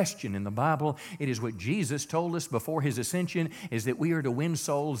no question in the Bible. It is what Jesus told us before His ascension, is that we are to win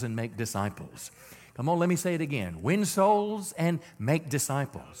souls and make disciples. Come on, let me say it again. Win souls and make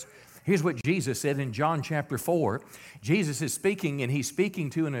disciples. Here's what Jesus said in John chapter 4. Jesus is speaking, and He's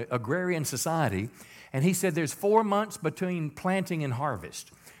speaking to an agrarian society, and He said there's 4 months between planting and harvest.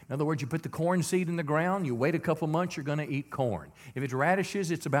 In other words, you put the corn seed in the ground, you wait a couple months, you're going to eat corn. If it's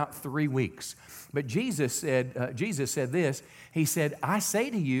radishes, it's about 3 weeks. But Jesus said this. He said, I say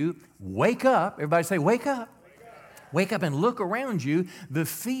to you, wake up. Everybody say, wake up. Wake up and look around you. The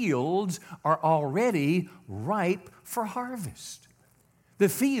fields are already ripe for harvest. The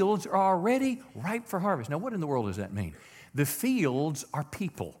fields are already ripe for harvest. Now, what in the world does that mean? The fields are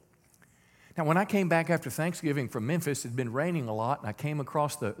people. Now, when I came back after Thanksgiving from Memphis, it had been raining a lot, and I came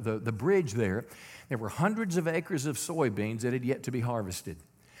across the bridge there. There were hundreds of acres of soybeans that had yet to be harvested.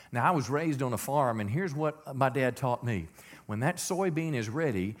 Now, I was raised on a farm, and here's what my dad taught me. When that soybean is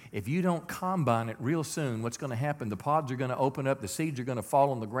ready, if you don't combine it real soon, what's going to happen? The pods are going to open up, the seeds are going to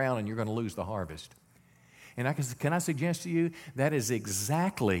fall on the ground, and you're going to lose the harvest. And can I suggest to you, that is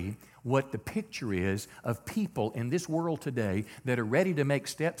exactly what the picture is of people in this world today that are ready to make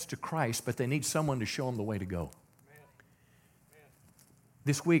steps to Christ, but they need someone to show them the way to go.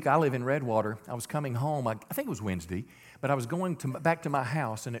 This week, I live in Redwater. I was coming home, I think it was Wednesday, but I was going back to my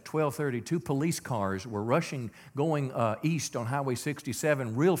house, and at 12:30, 2 police cars were going east on Highway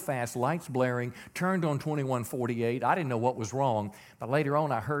 67, real fast, lights blaring, turned on 2148. I didn't know what was wrong, but later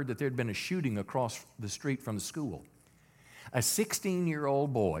on, I heard that there had been a shooting across the street from the school. A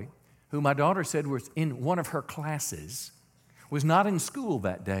 16-year-old boy, who my daughter said was in one of her classes, was not in school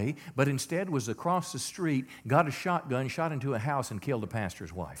that day, but instead was across the street, got a shotgun, shot into a house, and killed a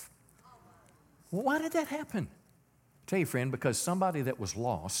pastor's wife. Well, why did that happen? I'll tell you, friend, because somebody that was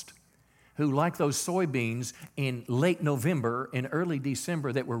lost, who, like those soybeans in late November and early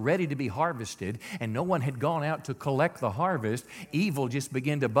December that were ready to be harvested, and no one had gone out to collect the harvest, evil just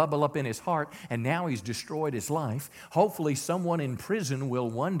began to bubble up in his heart, and now he's destroyed his life. Hopefully someone in prison will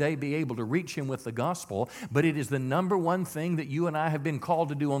one day be able to reach him with the gospel, but it is the number one thing that you and I have been called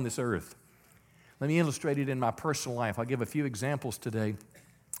to do on this earth. Let me illustrate it in my personal life. I'll give a few examples today.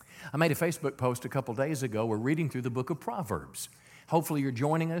 I made a Facebook post a couple days ago. We're reading through the book of Proverbs. Hopefully you're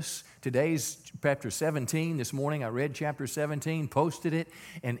joining us. Today's chapter 17. This morning I read chapter 17, posted it,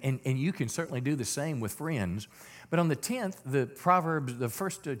 and you can certainly do the same with friends. But on the 10th, the Proverbs, the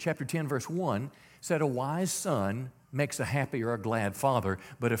first chapter 10, verse 1, said, a wise son makes a happy or a glad father,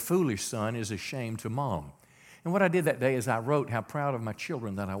 but a foolish son is a shame to mom. And what I did that day is I wrote how proud of my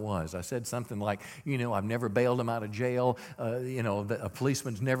children that I was. I said something like, I've never bailed them out of jail. A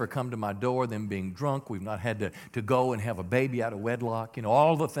policeman's never come to my door, them being drunk. We've not had to go and have a baby out of wedlock.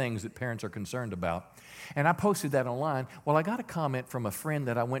 All the things that parents are concerned about. And I posted that online. Well, I got a comment from a friend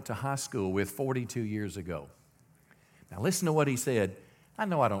that I went to high school with 42 years ago. Now, listen to what he said. I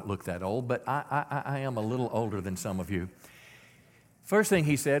know I don't look that old, but I am a little older than some of you. First thing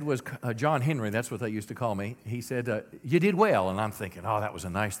he said was, John Henry, that's what they used to call me. He said, you did well. And I'm thinking, oh, that was a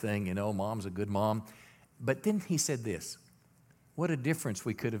nice thing. Mom's a good mom. But then he said this, what a difference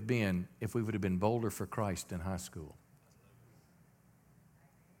we could have been if we would have been bolder for Christ in high school.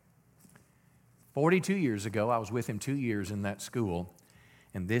 42 years ago, I was with him 2 years in that school,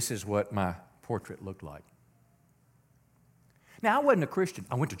 and this is what my portrait looked like. Now, I wasn't a Christian.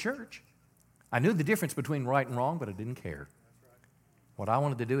 I went to church. I knew the difference between right and wrong, but I didn't care. What I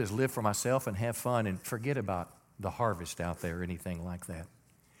wanted to do is live for myself and have fun and forget about the harvest out there or anything like that.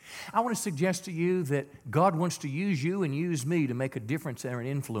 I want to suggest to you that God wants to use you and use me to make a difference or an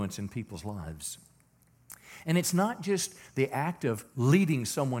influence in people's lives. And it's not just the act of leading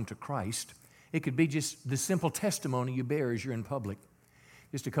someone to Christ. It could be just the simple testimony you bear as you're in public.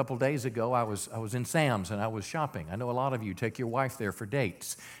 Just a couple days ago, I was in Sam's and I was shopping. I know a lot of you take your wife there for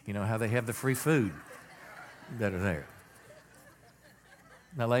dates. You know how they have the free food that are there.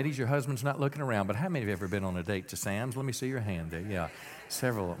 Now, ladies, your husband's not looking around, but how many of you have ever been on a date to Sam's? Let me see your hand there. Yeah,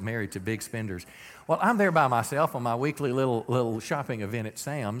 several married to big spenders. Well, I'm there by myself on my weekly little shopping event at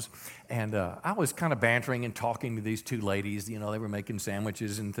Sam's, and I was kind of bantering and talking to these two ladies. You know, they were making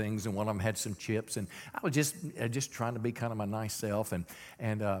sandwiches and things, and one of them had some chips, and I was just trying to be kind of my nice self, and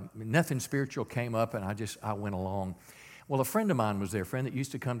nothing spiritual came up, and I went along. Well, a friend of mine was there, a friend that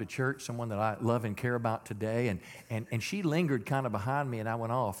used to come to church, someone that I love and care about today, and she lingered kind of behind me, and I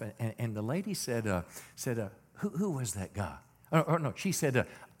went off, and the lady said, who was that guy? Or no, she said,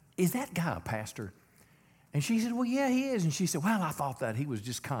 is that guy a pastor? And she said, well, yeah, he is. And she said, well, I thought that he was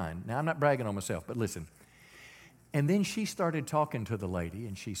just kind. Now, I'm not bragging on myself, but listen. And then she started talking to the lady,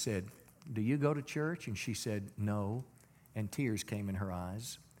 and she said, do you go to church? And she said, no. And tears came in her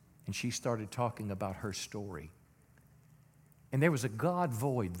eyes, and she started talking about her story. And there was a God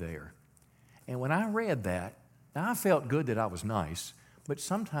void there. And when I read that, now I felt good that I was nice, but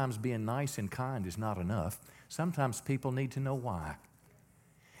sometimes being nice and kind is not enough. Sometimes people need to know why.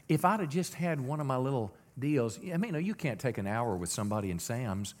 If I'd have just had one of my little deals, I mean, you can't take an hour with somebody in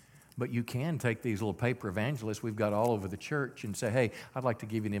Sam's, but you can take these little paper evangelists we've got all over the church and say, hey, I'd like to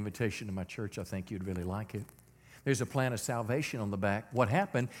give you an invitation to my church. I think you'd really like it. There's a plan of salvation on the back. What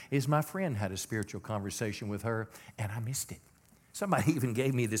happened is my friend had a spiritual conversation with her, and I missed it. Somebody even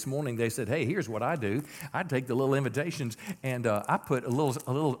gave me this morning, they said, hey, here's what I do. I take the little invitations and I put a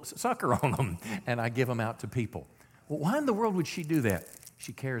little sucker on them and I give them out to people. Well, why in the world would she do that?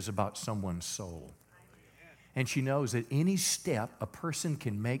 She cares about someone's soul. And she knows that any step a person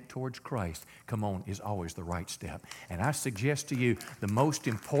can make towards Christ, come on, is always the right step. And I suggest to you the most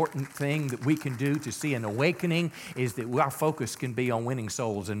important thing that we can do to see an awakening is that our focus can be on winning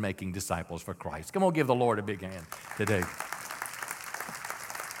souls and making disciples for Christ. Come on, give the Lord a big hand today.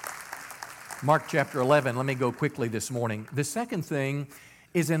 Mark chapter 11, let me go quickly this morning. The second thing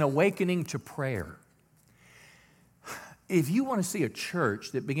is an awakening to prayer. If you want to see a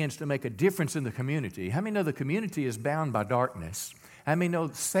church that begins to make a difference in the community, how many know the community is bound by darkness? How many know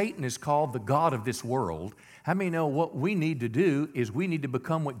Satan is called the god of this world? How many know what we need to do is we need to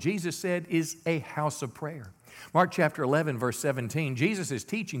become what Jesus said is a house of prayer? Mark chapter 11, verse 17, Jesus is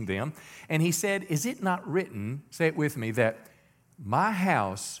teaching them, and he said, is it not written, say it with me, that my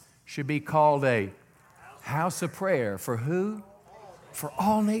house should be called a house of prayer for who? For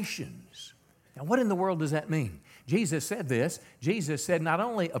all nations. Now, what in the world does that mean? Jesus said this. Jesus said not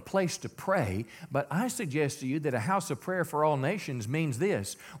only a place to pray, but I suggest to you that a house of prayer for all nations means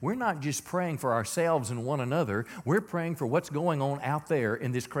this. We're not just praying for ourselves and one another. We're praying for what's going on out there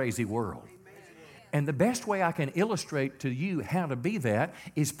in this crazy world. And the best way I can illustrate to you how to be that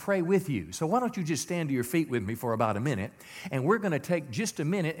is pray with you. So why don't you just stand to your feet with me for about a minute, and we're going to take just a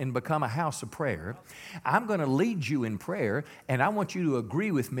minute and become a house of prayer. I'm going to lead you in prayer, and I want you to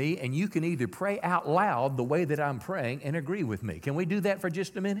agree with me, and you can either pray out loud the way that I'm praying and agree with me. Can we do that for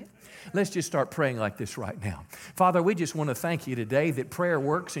just a minute? Let's just start praying like this right now. Father, we just want to thank you today that prayer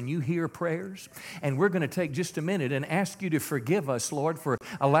works and you hear prayers, and we're going to take just a minute and ask you to forgive us, Lord, for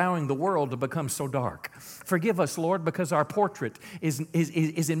allowing the world to become so dark. Forgive us, Lord, because our portrait is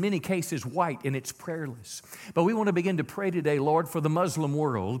in many cases white and it's prayerless. But we want to begin to pray today, Lord, for the Muslim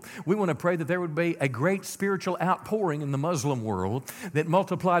world. We want to pray that there would be a great spiritual outpouring in the Muslim world, that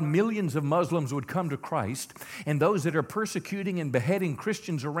multiplied millions of Muslims would come to Christ, and those that are persecuting and beheading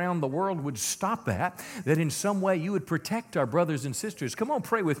Christians around the world would stop that in some way you would protect our brothers and sisters. Come on,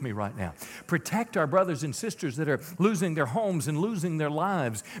 pray with me right now. Protect our brothers and sisters that are losing their homes and losing their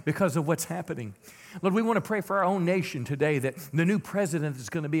lives because of what's happening. Lord, we want to pray for our own nation today that the new president that's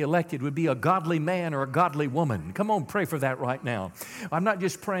going to be elected would be a godly man or a godly woman. Come on, pray for that right now. I'm not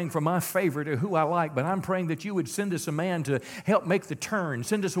just praying for my favorite or who I like, but I'm praying that you would send us a man to help make the turn.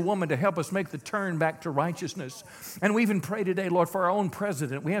 Send us a woman to help us make the turn back to righteousness. And we even pray today, Lord, for our own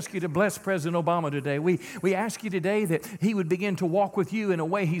president. We ask you to bless President Obama today. We ask you today that he would begin to walk with you in a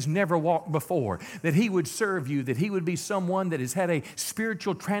way he's never walked before, that he would serve you, that he would be someone that has had a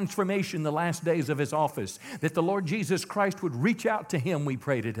spiritual transformation the last days of his office, that the Lord Jesus Christ would reach out to him, we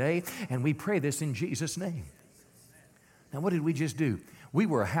pray today, and we pray this in Jesus' name. Now, what did we just do? We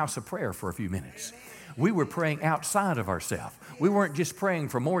were a house of prayer for a few minutes. We were praying outside of ourselves. We weren't just praying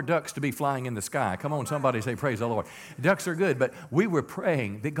for more ducks to be flying in the sky. Come on, somebody say, praise the Lord. Ducks are good, but we were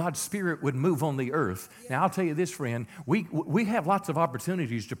praying that God's Spirit would move on the earth. Now, I'll tell you this, friend, we have lots of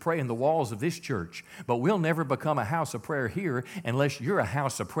opportunities to pray in the walls of this church, but we'll never become a house of prayer here unless you're a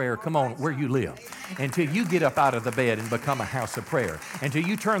house of prayer, come on, where you live. Until you get up out of the bed and become a house of prayer. Until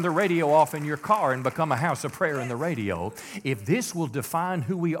you turn the radio off in your car and become a house of prayer in the radio. If this will define define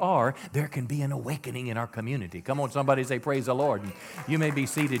who we are, there can be an awakening in our community. Come on, somebody say, praise the Lord. You may be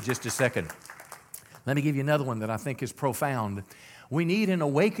seated just a second. Let me give you another one that I think is profound. We need an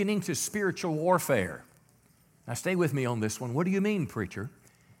awakening to spiritual warfare. Now, stay with me on this one. What do you mean, preacher?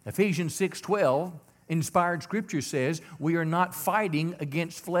 Ephesians 6:12, inspired scripture says, we are not fighting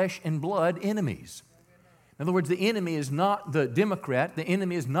against flesh and blood enemies. In other words, the enemy is not the Democrat, the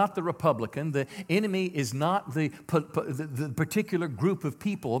enemy is not the Republican, the enemy is not the particular group of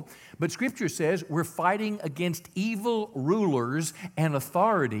people, but Scripture says we're fighting against evil rulers and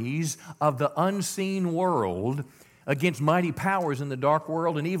authorities of the unseen world, against mighty powers in the dark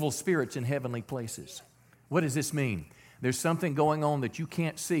world and evil spirits in heavenly places. What does this mean? There's something going on that you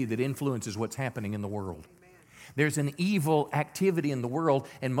can't see that influences what's happening in the world. There's an evil activity in the world,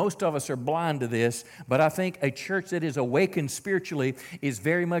 and most of us are blind to this, but I think a church that is awakened spiritually is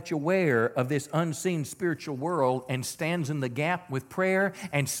very much aware of this unseen spiritual world and stands in the gap with prayer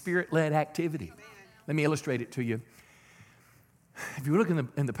and Spirit-led activity. Let me illustrate it to you. If you look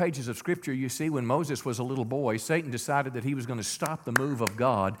in the pages of Scripture, you see when Moses was a little boy, Satan decided that he was going to stop the move of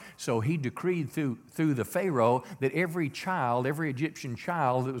God, so he decreed through the Pharaoh that every child, every Egyptian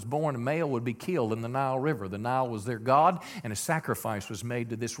child that was born a male would be killed in the Nile River. The Nile was their god, and a sacrifice was made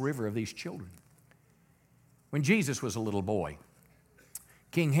to this river of these children. When Jesus was a little boy,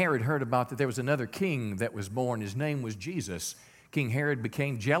 King Herod heard about that there was another king that was born. His name was Jesus. King Herod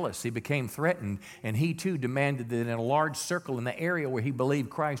became jealous. He became threatened, and he too demanded that in a large circle in the area where he believed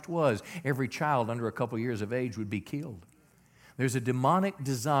Christ was, every child under a couple years of age would be killed. There's a demonic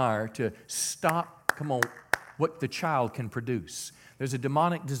desire to stop, what the child can produce. There's a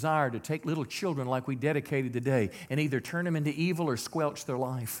demonic desire to take little children like we dedicated today and either turn them into evil or squelch their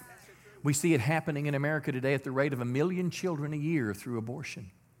life. We see it happening in America today at the rate of 1 million children a year through abortion.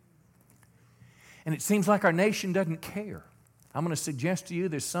 And it seems like our nation doesn't care. I'm going to suggest to you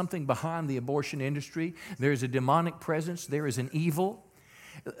there's something behind the abortion industry. There's a demonic presence. There is an evil.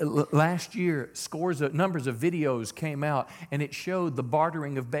 Last year, numbers of videos came out, and it showed the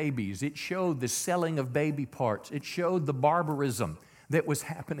bartering of babies. It showed the selling of baby parts. It showed the barbarism that was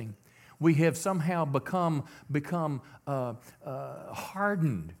happening. We have somehow become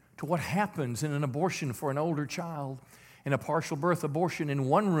hardened to what happens in an abortion for an older child. In a partial birth abortion in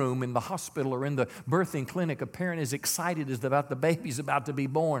one room in the hospital or in the birthing clinic, a parent is excited as about the baby's about to be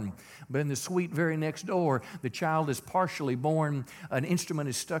born. But in the suite very next door, the child is partially born. An instrument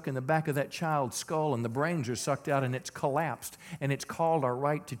is stuck in the back of that child's skull, and the brains are sucked out, and it's collapsed. And it's called our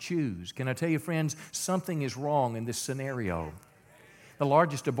right to choose. Can I tell you, friends, something is wrong in this scenario. The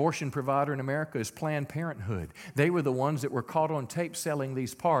largest abortion provider in America is Planned Parenthood. They were the ones that were caught on tape selling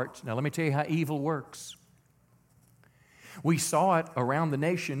these parts. Now, let me tell you how evil works. We saw it around the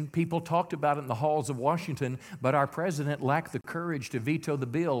nation. People talked about it in the halls of Washington, but our president lacked the courage to veto the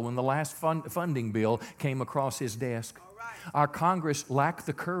bill when the last funding bill came across his desk. Our Congress lacked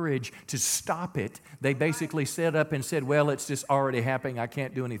the courage to stop it. They basically set up and said, well, it's just already happening. I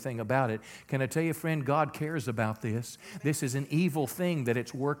can't do anything about it. Can I tell you, friend, God cares about this. This is an evil thing that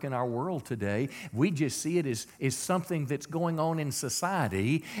it's work in our world today. We just see it as something that's going on in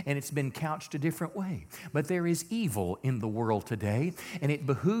society, and it's been couched a different way. But there is evil in the world today, and it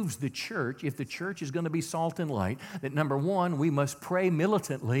behooves the church, if the church is going to be salt and light, that number one, we must pray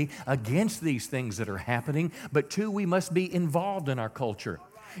militantly against these things that are happening, but two, we must be involved in our culture.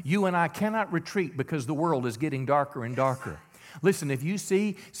 You and I cannot retreat because the world is getting darker and darker. Listen, if you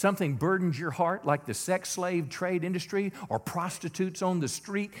see something burdens your heart, like the sex slave trade industry or prostitutes on the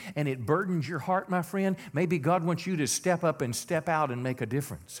street, and it burdens your heart, my friend, maybe God wants you to step up and step out and make a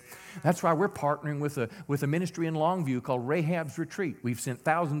difference. That's why we're partnering with a ministry in Longview called Rahab's Retreat. We've sent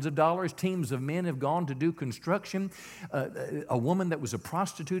thousands of dollars. Teams of men have gone to do construction. A woman that was a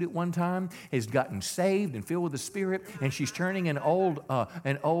prostitute at one time has gotten saved and filled with the Spirit, and she's turning an old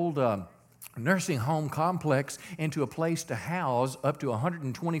nursing home complex into a place to house up to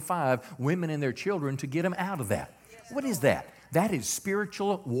 125 women and their children to get them out of that. What is that? That is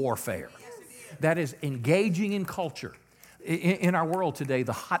spiritual warfare. That is engaging in culture. In our world today,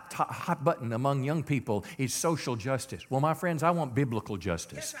 the hot button among young people is social justice. Well, my friends, I want biblical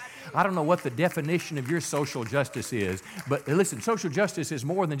justice. I don't know what the definition of your social justice is, but listen, social justice is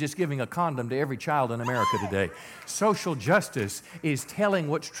more than just giving a condom to every child in America today. Social justice is telling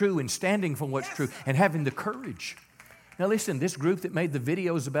what's true and standing for what's true and having the courage. Now listen, this group that made the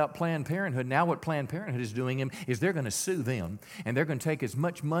videos about Planned Parenthood, now what Planned Parenthood is doing is they're going to sue them, and they're going to take as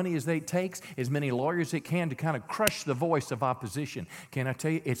much money as they takes, as many lawyers it can to kind of crush the voice of opposition. Can I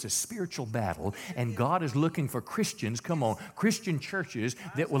tell you, it's a spiritual battle, and God is looking for Christians, come on, Christian churches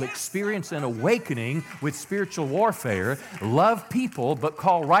that will experience an awakening with spiritual warfare, love people, but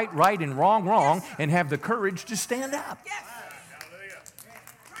call right, right, and wrong, wrong, and have the courage to stand up.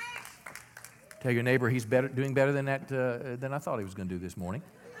 Tell your neighbor he's doing better than I thought he was going to do this morning.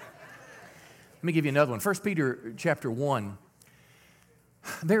 Let me give you another one. 1 Peter chapter 1.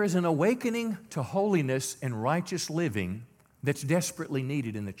 There is an awakening to holiness and righteous living that's desperately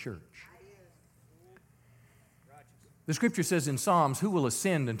needed in the church. The scripture says in Psalms, who will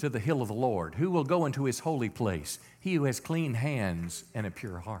ascend into the hill of the Lord? Who will go into his holy place? He who has clean hands and a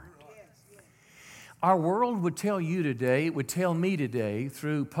pure heart. Our world would tell you today, it would tell me today,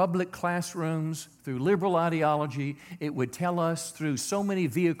 through public classrooms, through liberal ideology, it would tell us through so many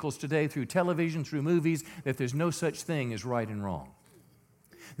vehicles today, through television, through movies, that there's no such thing as right and wrong.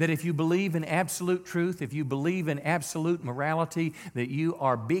 That if you believe in absolute truth, if you believe in absolute morality, that you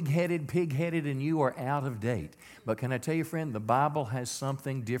are big-headed, pig-headed, and you are out of date. But can I tell you, friend, the Bible has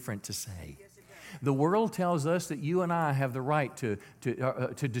something different to say. The world tells us that you and I have the right to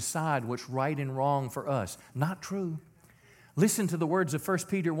decide what's right and wrong for us. Not true. Listen to the words of 1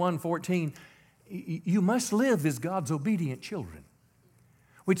 Peter 1:14. You must live as God's obedient children,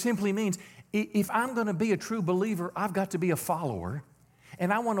 which simply means if I'm going to be a true believer, I've got to be a follower,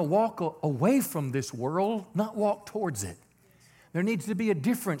 and I want to walk away from this world, not walk towards it. There needs to be a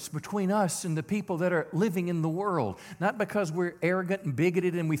difference between us and the people that are living in the world. Not because we're arrogant and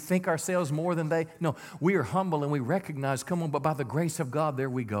bigoted and we think ourselves more than they. No, we are humble and we recognize, come on, but by the grace of God, there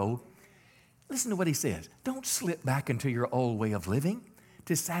we go. Listen to what he says. Don't slip back into your old way of living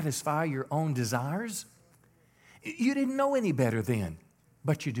to satisfy your own desires. You didn't know any better then,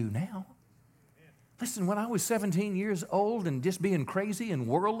 but you do now. Listen, when I was 17 years old and just being crazy and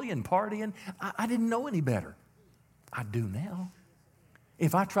worldly and partying, I didn't know any better. I do now.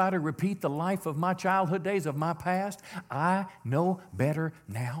 If I try to repeat the life of my childhood days, of my past, I know better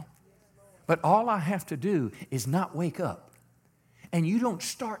now. But all I have to do is not wake up. And you don't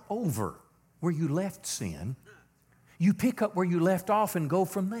start over where you left sin. You pick up where you left off and go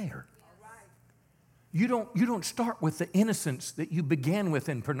from there. You don't start with the innocence that you began with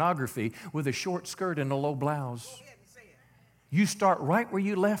in pornography with a short skirt and a low blouse. You start right where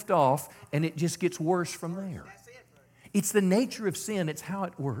you left off, and it just gets worse from there. It's the nature of sin. It's how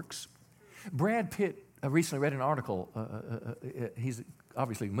it works. Brad Pitt, I recently read an article. He's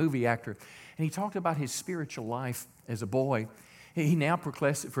obviously a movie actor, and he talked about his spiritual life as a boy. He now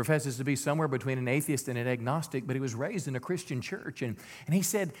professes to be somewhere between an atheist and an agnostic, but he was raised in a Christian church. And he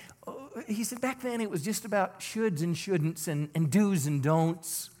said back then it was just about shoulds and shouldn'ts and do's and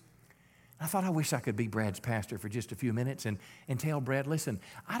don'ts. I thought, I wish I could be Brad's pastor for just a few minutes and tell Brad, listen,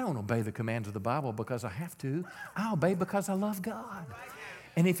 I don't obey the commands of the Bible because I have to. I obey because I love God.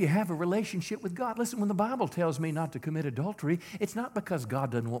 And if you have a relationship with God, listen, when the Bible tells me not to commit adultery, it's not because God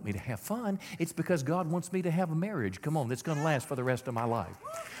doesn't want me to have fun. It's because God wants me to have a marriage, come on, that's going to last for the rest of my life.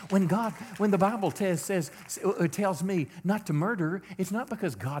 When the Bible tells me not to murder, it's not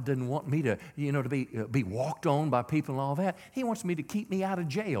because God doesn't want me to, to be walked on by people and all that. He wants me to keep me out of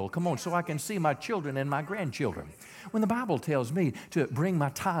jail, come on, so I can see my children and my grandchildren. When the Bible tells me to bring my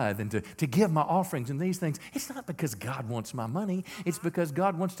tithe and to give my offerings and these things, it's not because God wants my money. It's because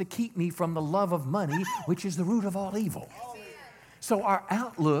God wants to keep me from the love of money, which is the root of all evil. So our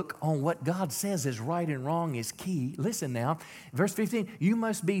outlook on what God says is right and wrong is key. Listen now, verse 15, you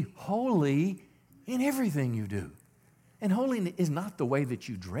must be holy in everything you do. And holiness is not the way that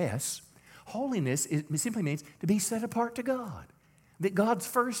you dress. Holiness simply means to be set apart to God. That God's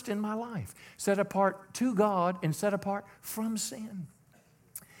first in my life, set apart to God and set apart from sin.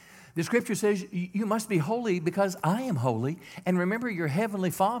 The scripture says you must be holy because I am holy. And remember, your heavenly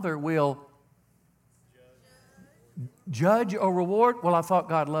Father will judge or reward. Well, I thought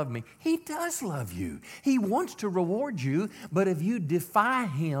God loved me. He does love you. He wants to reward you, but if you defy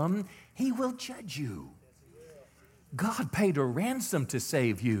Him, He will judge you. God paid a ransom to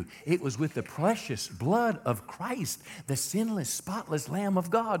save you. It was with the precious blood of Christ, the sinless, spotless Lamb of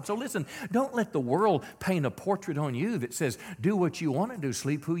God. So listen, don't let the world paint a portrait on you that says, do what you want to do,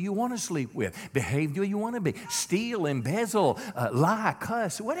 sleep who you want to sleep with, behave who you want to be, steal, embezzle, lie,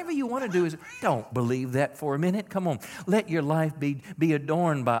 cuss, whatever you want to do. Don't believe that for a minute. Come on. Let your life be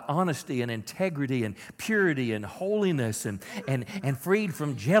adorned by honesty and integrity and purity and holiness and freed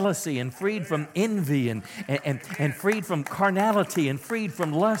from jealousy and freed from envy and freed from carnality and freed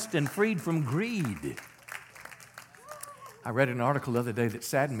from lust and freed from greed. I read an article the other day that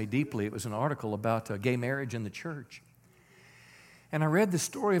saddened me deeply. It was an article about gay marriage in the church. And I read the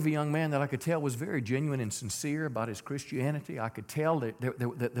story of a young man that I could tell was very genuine and sincere about his Christianity. I could tell that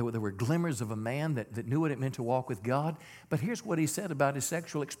there were glimmers of a man that knew what it meant to walk with God. But here's what he said about his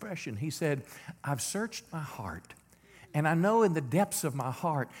sexual expression. He said, I've searched my heart, and I know in the depths of my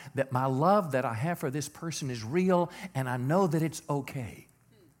heart that my love that I have for this person is real, and I know that it's okay.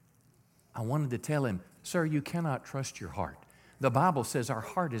 I wanted to tell him, sir, you cannot trust your heart. The Bible says our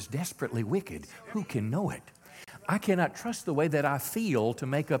heart is desperately wicked. Who can know it? I cannot trust the way that I feel to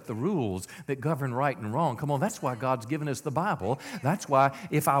make up the rules that govern right and wrong. Come on, that's why God's given us the Bible. That's why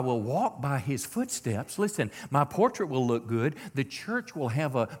if I will walk by His footsteps, listen, my portrait will look good. The church will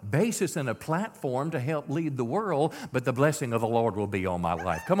have a basis and a platform to help lead the world, but the blessing of the Lord will be on my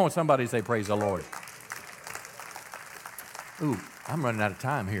life. Come on, somebody say, praise the Lord. Ooh, I'm running out of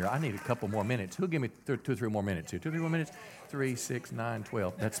time here. I need a couple more minutes. Who'll give me 2 or 3 more minutes here? 2 or 3 more minutes? 3, 6, 9,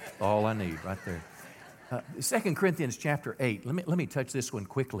 12. That's all I need right there. 2 Corinthians chapter 8. Let me touch this one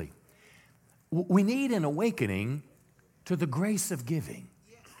quickly. We need an awakening to the grace of giving.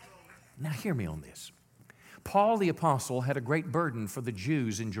 Now hear me on this. Paul the apostle had a great burden for the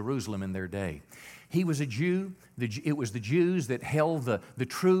Jews in Jerusalem in their day. He was a Jew. It was the Jews that held the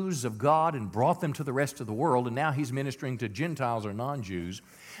truths of God and brought them to the rest of the world, and now he's ministering to Gentiles or non-Jews.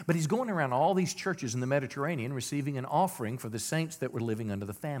 But he's going around all these churches in the Mediterranean receiving an offering for the saints that were living under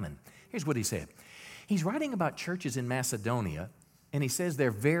the famine. Here's what he said. He's writing about churches in Macedonia, and he says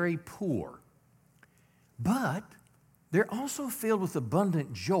they're very poor, but they're also filled with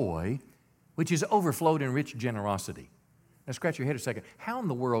abundant joy, which is overflowed in rich generosity. Now scratch your head a second. How in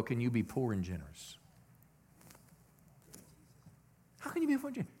the world can you be poor and generous? How can you be poor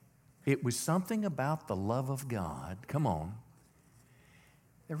and generous? It was something about the love of God. Come on.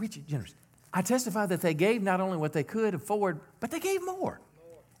 They're rich and generous. I testify that they gave not only what they could afford, but they gave more.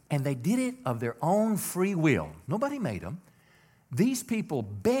 And they did it of their own free will. Nobody made them. These people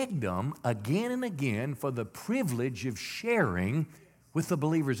begged them again and again for the privilege of sharing with the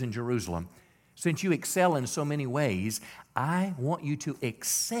believers in Jerusalem. Since you excel in so many ways, I want you to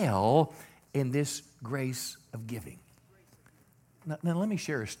excel in this grace of giving. Now let me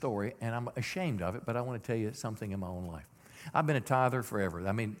share a story, and I'm ashamed of it, but I want to tell you something in my own life. I've been a tither forever.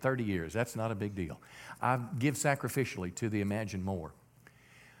 30 years. That's not a big deal. I give sacrificially to the Imagine More.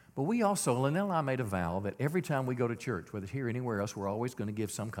 But we also, Lynell and I made a vow that every time we go to church, whether it's here or anywhere else, we're always going to give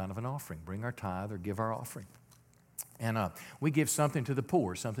some kind of an offering, bring our tithe or give our offering. And we give something to the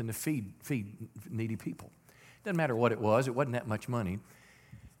poor, something to feed needy people. Doesn't matter what it wasn't that much money.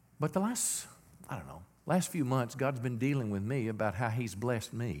 But the last few months, God's been dealing with me about how He's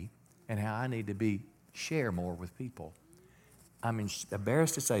blessed me and how I need to share more with people. I'm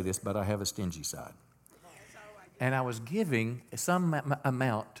embarrassed to say this, but I have a stingy side. And I was giving some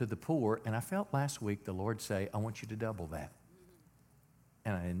amount to the poor, and I felt last week the Lord say, I want you to double that.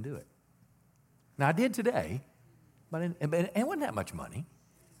 And I didn't do it. Now, I did today, but it wasn't that much money.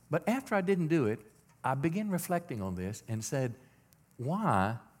 But after I didn't do it, I began reflecting on this and said,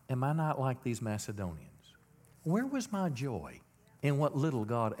 why am I not like these Macedonians? Where was my joy in what little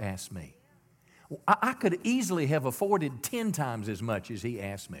God asked me? I could easily have afforded 10 times as much as He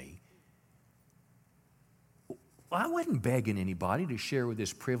asked me. I wasn't begging anybody to share with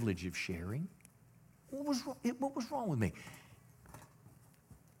this privilege of sharing. What was wrong with me?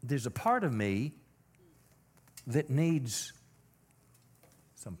 There's a part of me that needs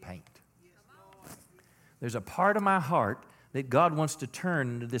some paint. There's a part of my heart that God wants to turn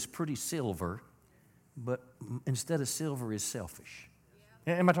into this pretty silver, but instead of silver is selfish.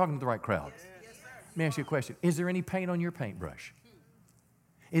 Am I talking to the right crowd? Let me ask you a question. Is there any paint on your paintbrush?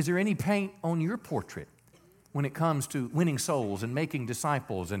 Is there any paint on your portrait? When it comes to winning souls and making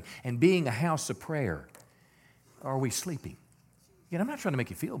disciples and being a house of prayer? Are we sleeping? I'm not trying to make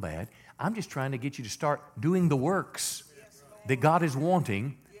you feel bad. I'm just trying to get you to start doing the works that God is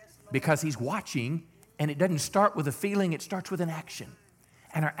wanting because He's watching, and it doesn't start with a feeling, it starts with an action.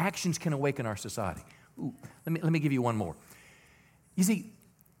 And our actions can awaken our society. Ooh, let me give you one more. You see,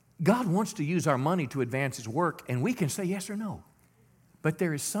 God wants to use our money to advance His work, and we can say yes or no. But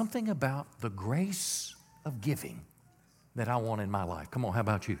there is something about the grace of giving that I want in my life. Come on, how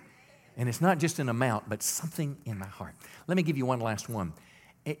about you? And it's not just an amount, but something in my heart. Let me give you one last one.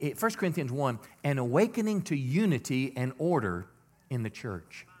 1 Corinthians 1, an awakening to unity and order in the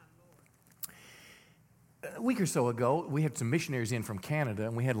church. A week or so ago, we had some missionaries in from Canada,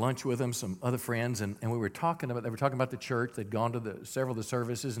 and we had lunch with them, some other friends, and they were talking about the church. They'd gone to several of the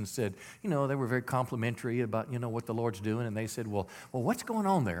services and said, they were very complimentary about, what the Lord's doing. And they said, well, what's going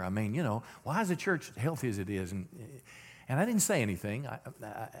on there? Why is the church healthy as it is? And And I didn't say anything,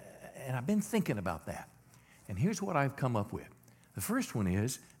 and I've been thinking about that. And here's what I've come up with. The first one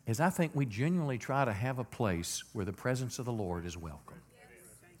is I think we genuinely try to have a place where the presence of the Lord is welcome.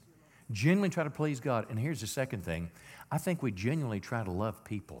 Genuinely try to please God. And here's the second thing. I think we genuinely try to love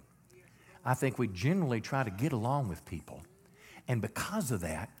people. I think we genuinely try to get along with people. And because of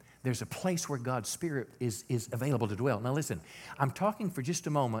that, there's a place where God's Spirit is available to dwell. Now listen, I'm talking for just a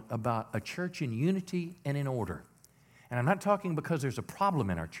moment about a church in unity and in order. And I'm not talking because there's a problem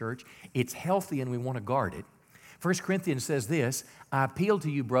in our church. It's healthy and we want to guard it. 1 Corinthians says this, I appeal to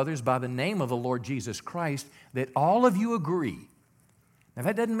you, brothers, by the name of the Lord Jesus Christ, that all of you agree. Now,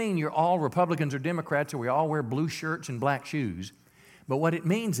 that doesn't mean you're all Republicans or Democrats or we all wear blue shirts and black shoes. But what it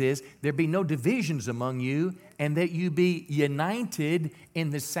means is there be no divisions among you and that you be united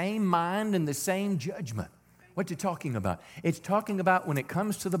in the same mind and the same judgment. What's it talking about? It's talking about when it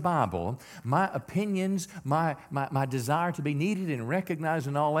comes to the Bible, my opinions, my desire to be needed and recognized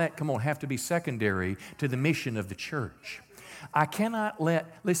and all that, have to be secondary to the mission of the church. I cannot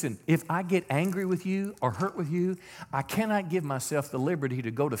listen, if I get angry with you or hurt with you, I cannot give myself the liberty to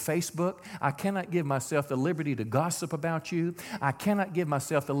go to Facebook. I cannot give myself the liberty to gossip about you. I cannot give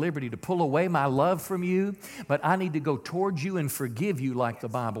myself the liberty to pull away my love from you, but I need to go towards you and forgive you like the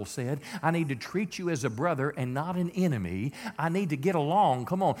Bible said. I need to treat you as a brother and not an enemy. I need to get along,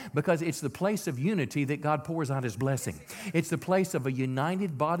 because it's the place of unity that God pours out His blessing. It's the place of a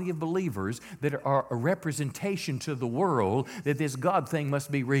united body of believers that are a representation to the world that this God thing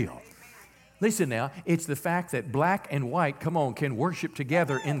must be real. Listen now, it's the fact that black and white, can worship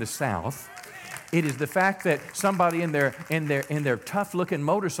together in the South. It is the fact that somebody in their tough-looking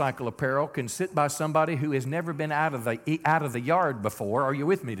motorcycle apparel can sit by somebody who has never been out of the yard before. Are you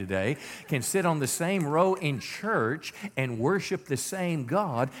with me today? Can sit on the same row in church and worship the same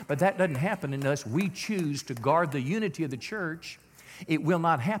God, but that doesn't happen unless we choose to guard the unity of the church. It will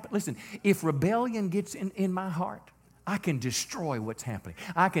not happen. Listen, if rebellion gets in my heart, I can destroy what's happening.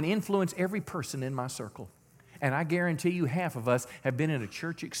 I can influence every person in my circle. And I guarantee you half of us have been in a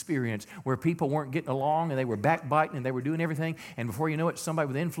church experience where people weren't getting along and they were backbiting and they were doing everything. And before you know it, somebody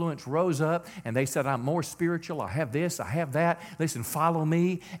with influence rose up and they said, I'm more spiritual. I have this, I have that. Listen, follow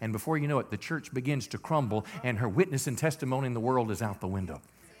me. And before you know it, the church begins to crumble and her witness and testimony in the world is out the window.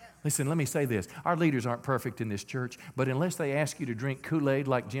 Listen, let me say this. Our leaders aren't perfect in this church, but unless they ask you to drink Kool-Aid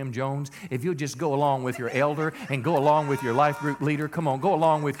like Jim Jones, if you'll just go along with your elder and go along with your life group leader, go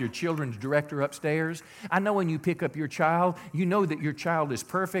along with your children's director upstairs. I know when you pick up your child, you know that your child is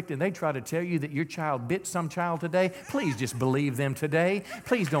perfect, and they try to tell you that your child bit some child today. Please just believe them today.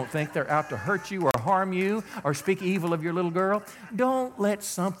 Please don't think they're out to hurt you or harm you or speak evil of your little girl. Don't let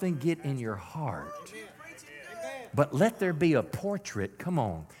something get in your heart. But let there be a portrait,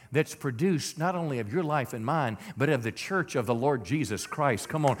 that's produced not only of your life and mine, but of the church of the Lord Jesus Christ.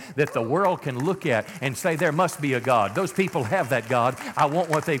 That the world can look at and say, there must be a God. Those people have that God. I want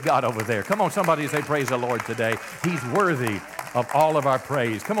what they've got over there. Somebody say, praise the Lord today. He's worthy of all of our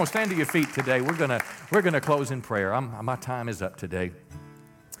praise. Stand to your feet today. We're gonna close in prayer. My time is up today.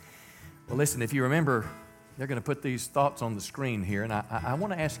 Well, listen, if you remember, they're going to put these thoughts on the screen here, and I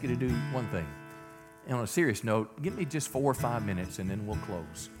want to ask you to do one thing. And on a serious note, give me just 4 or 5 minutes, and then we'll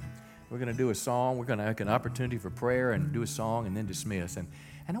close. We're going to do a song. We're going to have an opportunity for prayer and do a song and then dismiss. And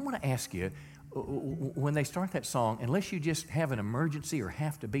I want to ask you, when they start that song, unless you just have an emergency or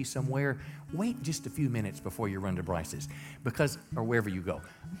have to be somewhere, wait just a few minutes before you run to Bryce's, or wherever you go,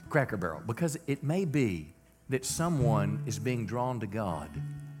 Cracker Barrel, because it may be that someone is being drawn to God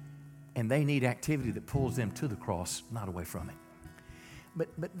and they need activity that pulls them to the cross, not away from it.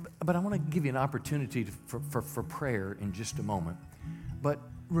 But I want to give you an opportunity for prayer in just a moment. But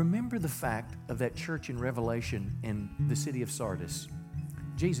remember the fact of that church in Revelation in the city of Sardis.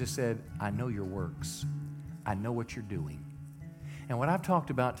 Jesus said, I know your works. I know what you're doing. And what I've talked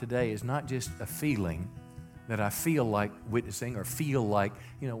about today is not just a feeling that I feel like witnessing or feel like,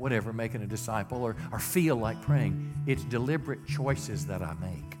 making a disciple or feel like praying. It's deliberate choices that I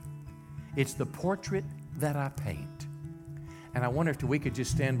make. It's the portrait that I paint. And I wonder if we could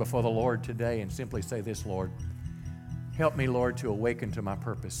just stand before the Lord today and simply say this, Lord, help me, Lord, to awaken to my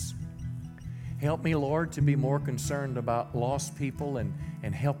purpose. Help me, Lord, to be more concerned about lost people and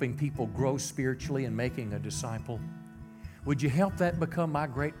helping people grow spiritually and making a disciple. Would you help that become my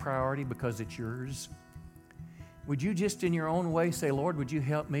great priority because it's yours? Would you just in your own way say, Lord, would you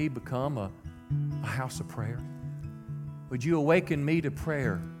help me become a house of prayer? Would you awaken me to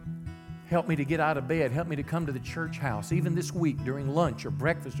prayer? Help me to get out of bed. Help me to come to the church house, even this week during lunch or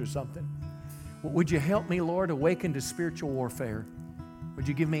breakfast or something. Would you help me, Lord, awaken to spiritual warfare? Would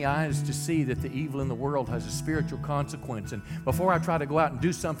you give me eyes to see that the evil in the world has a spiritual consequence? And before I try to go out and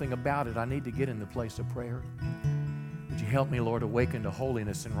do something about it, I need to get in the place of prayer. Would you help me, Lord, awaken to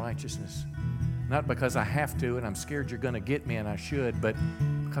holiness and righteousness? Not because I have to and I'm scared you're going to get me and I should, but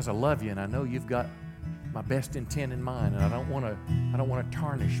because I love you and I know you've got my best intent in mind, and I don't want to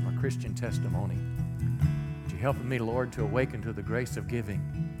tarnish my Christian testimony. Would you help me, Lord, to awaken to the grace of giving?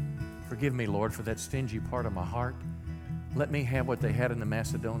 Forgive me, Lord, for that stingy part of my heart. Let me have what they had in the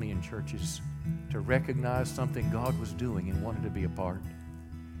Macedonian churches, to recognize something God was doing and wanted to be a part.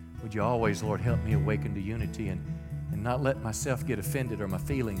 Would you always, Lord, help me awaken to unity and not let myself get offended or my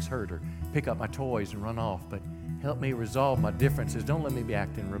feelings hurt or pick up my toys and run off, but help me resolve my differences. Don't let me be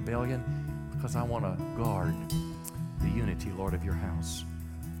acting in rebellion, because I want to guard the unity, Lord, of your house.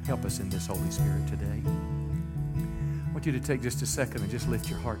 Help us in this, Holy Spirit, today. I want you to take just a second and just lift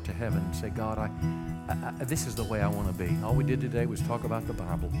your heart to heaven and say, God, this is the way I want to be. All we did today was talk about the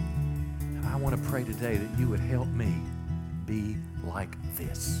Bible. And I want to pray today that you would help me be like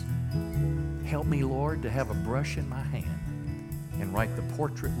this. Help me, Lord, to have a brush in my hand and write the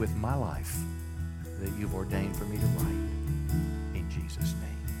portrait with my life that you've ordained for me to write. In Jesus' name.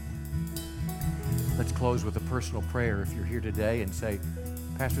 Let's close with a personal prayer if you're here today and say,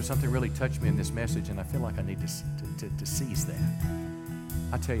 Pastor, something really touched me in this message, and I feel like I need to seize that.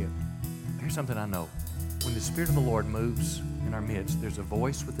 I tell you, here's something I know. When the Spirit of the Lord moves in our midst, there's a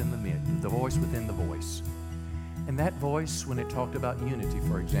voice within the voice within the voice. And that voice, when it talked about unity,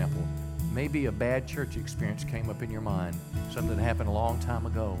 for example, maybe a bad church experience came up in your mind, something that happened a long time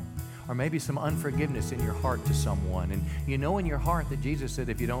ago. Or maybe some unforgiveness in your heart to someone. And you know in your heart that Jesus said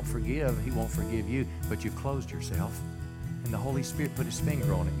if you don't forgive, he won't forgive you, but you've closed yourself. And the Holy Spirit put his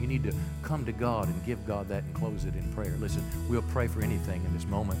finger on it. You need to come to God and give God that and close it in prayer. Listen, we'll pray for anything in this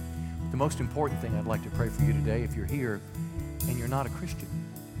moment. But the most important thing I'd like to pray for you today, if you're here and you're not a Christian.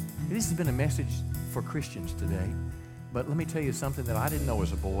 This has been a message for Christians today. But let me tell you something that I didn't know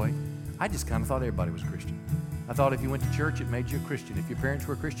as a boy. I just kind of thought everybody was a Christian. I thought if you went to church, it made you a Christian. If your parents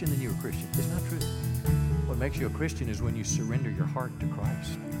were a Christian, then you were a Christian. It's not true. What makes you a Christian is when you surrender your heart to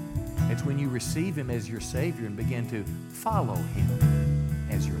Christ. It's when you receive him as your Savior and begin to follow him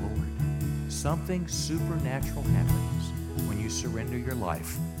as your Lord. Something supernatural happens when you surrender your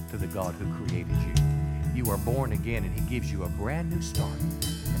life to the God who created you. You are born again, and he gives you a brand new start,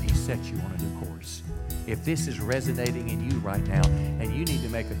 and he sets you on a new course. If this is resonating in you right now, and you need to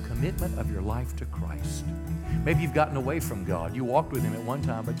make a commitment of your life to Christ. Maybe you've gotten away from God. You walked with him at one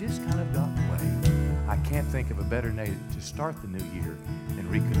time, but just kind of gotten away. I can't think of a better day to start the new year than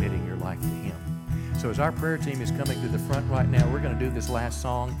recommitting your life to him. So as our prayer team is coming to the front right now, we're going to do this last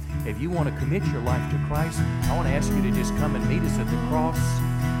song. If you want to commit your life to Christ, I want to ask you to just come and meet us at the cross.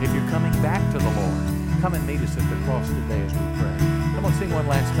 If you're coming back to the Lord, come and meet us at the cross today as we pray. Come on, sing one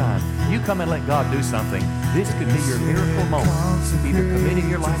last time. You come and let God do something. This could be your miracle moment, either committing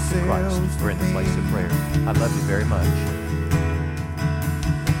your life to Christ or in the place of prayer. I love you very much.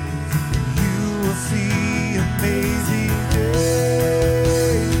 You will see amazing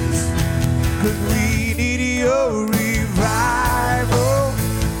days, 'cause we need your revival.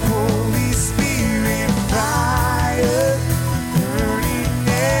 Holy Spirit fire, burning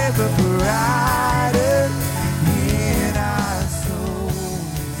ever brighter in our souls.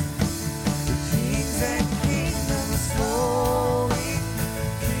 The kings and kingdoms flowing,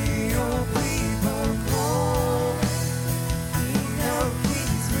 your people growing. King of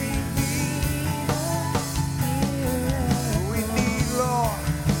kings we need, Lord,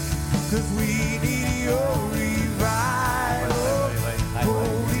 'cause we need your revival.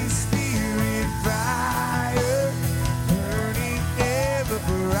 Holy Spirit fire, burning ever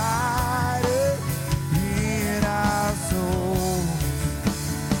brighter in our souls.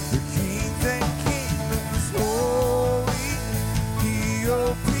 The kings and kingdoms holy, hear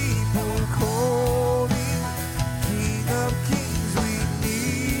your people calling. King of kings, we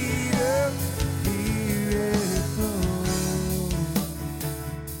need a miracle.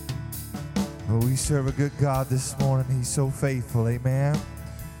 Oh, we serve a good God this morning. He's so faithful. Amen.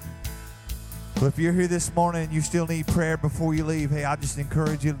 Well, if you're here this morning and you still need prayer before you leave, hey, I just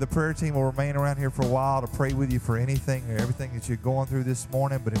encourage you. The prayer team will remain around here for a while to pray with you for anything or everything that you're going through this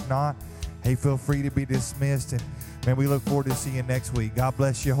morning. But if not, hey, feel free to be dismissed. And, man, we look forward to seeing you next week. God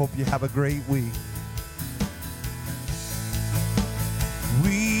bless you. Hope you have a great week.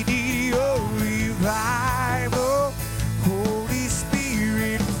 We need your revival.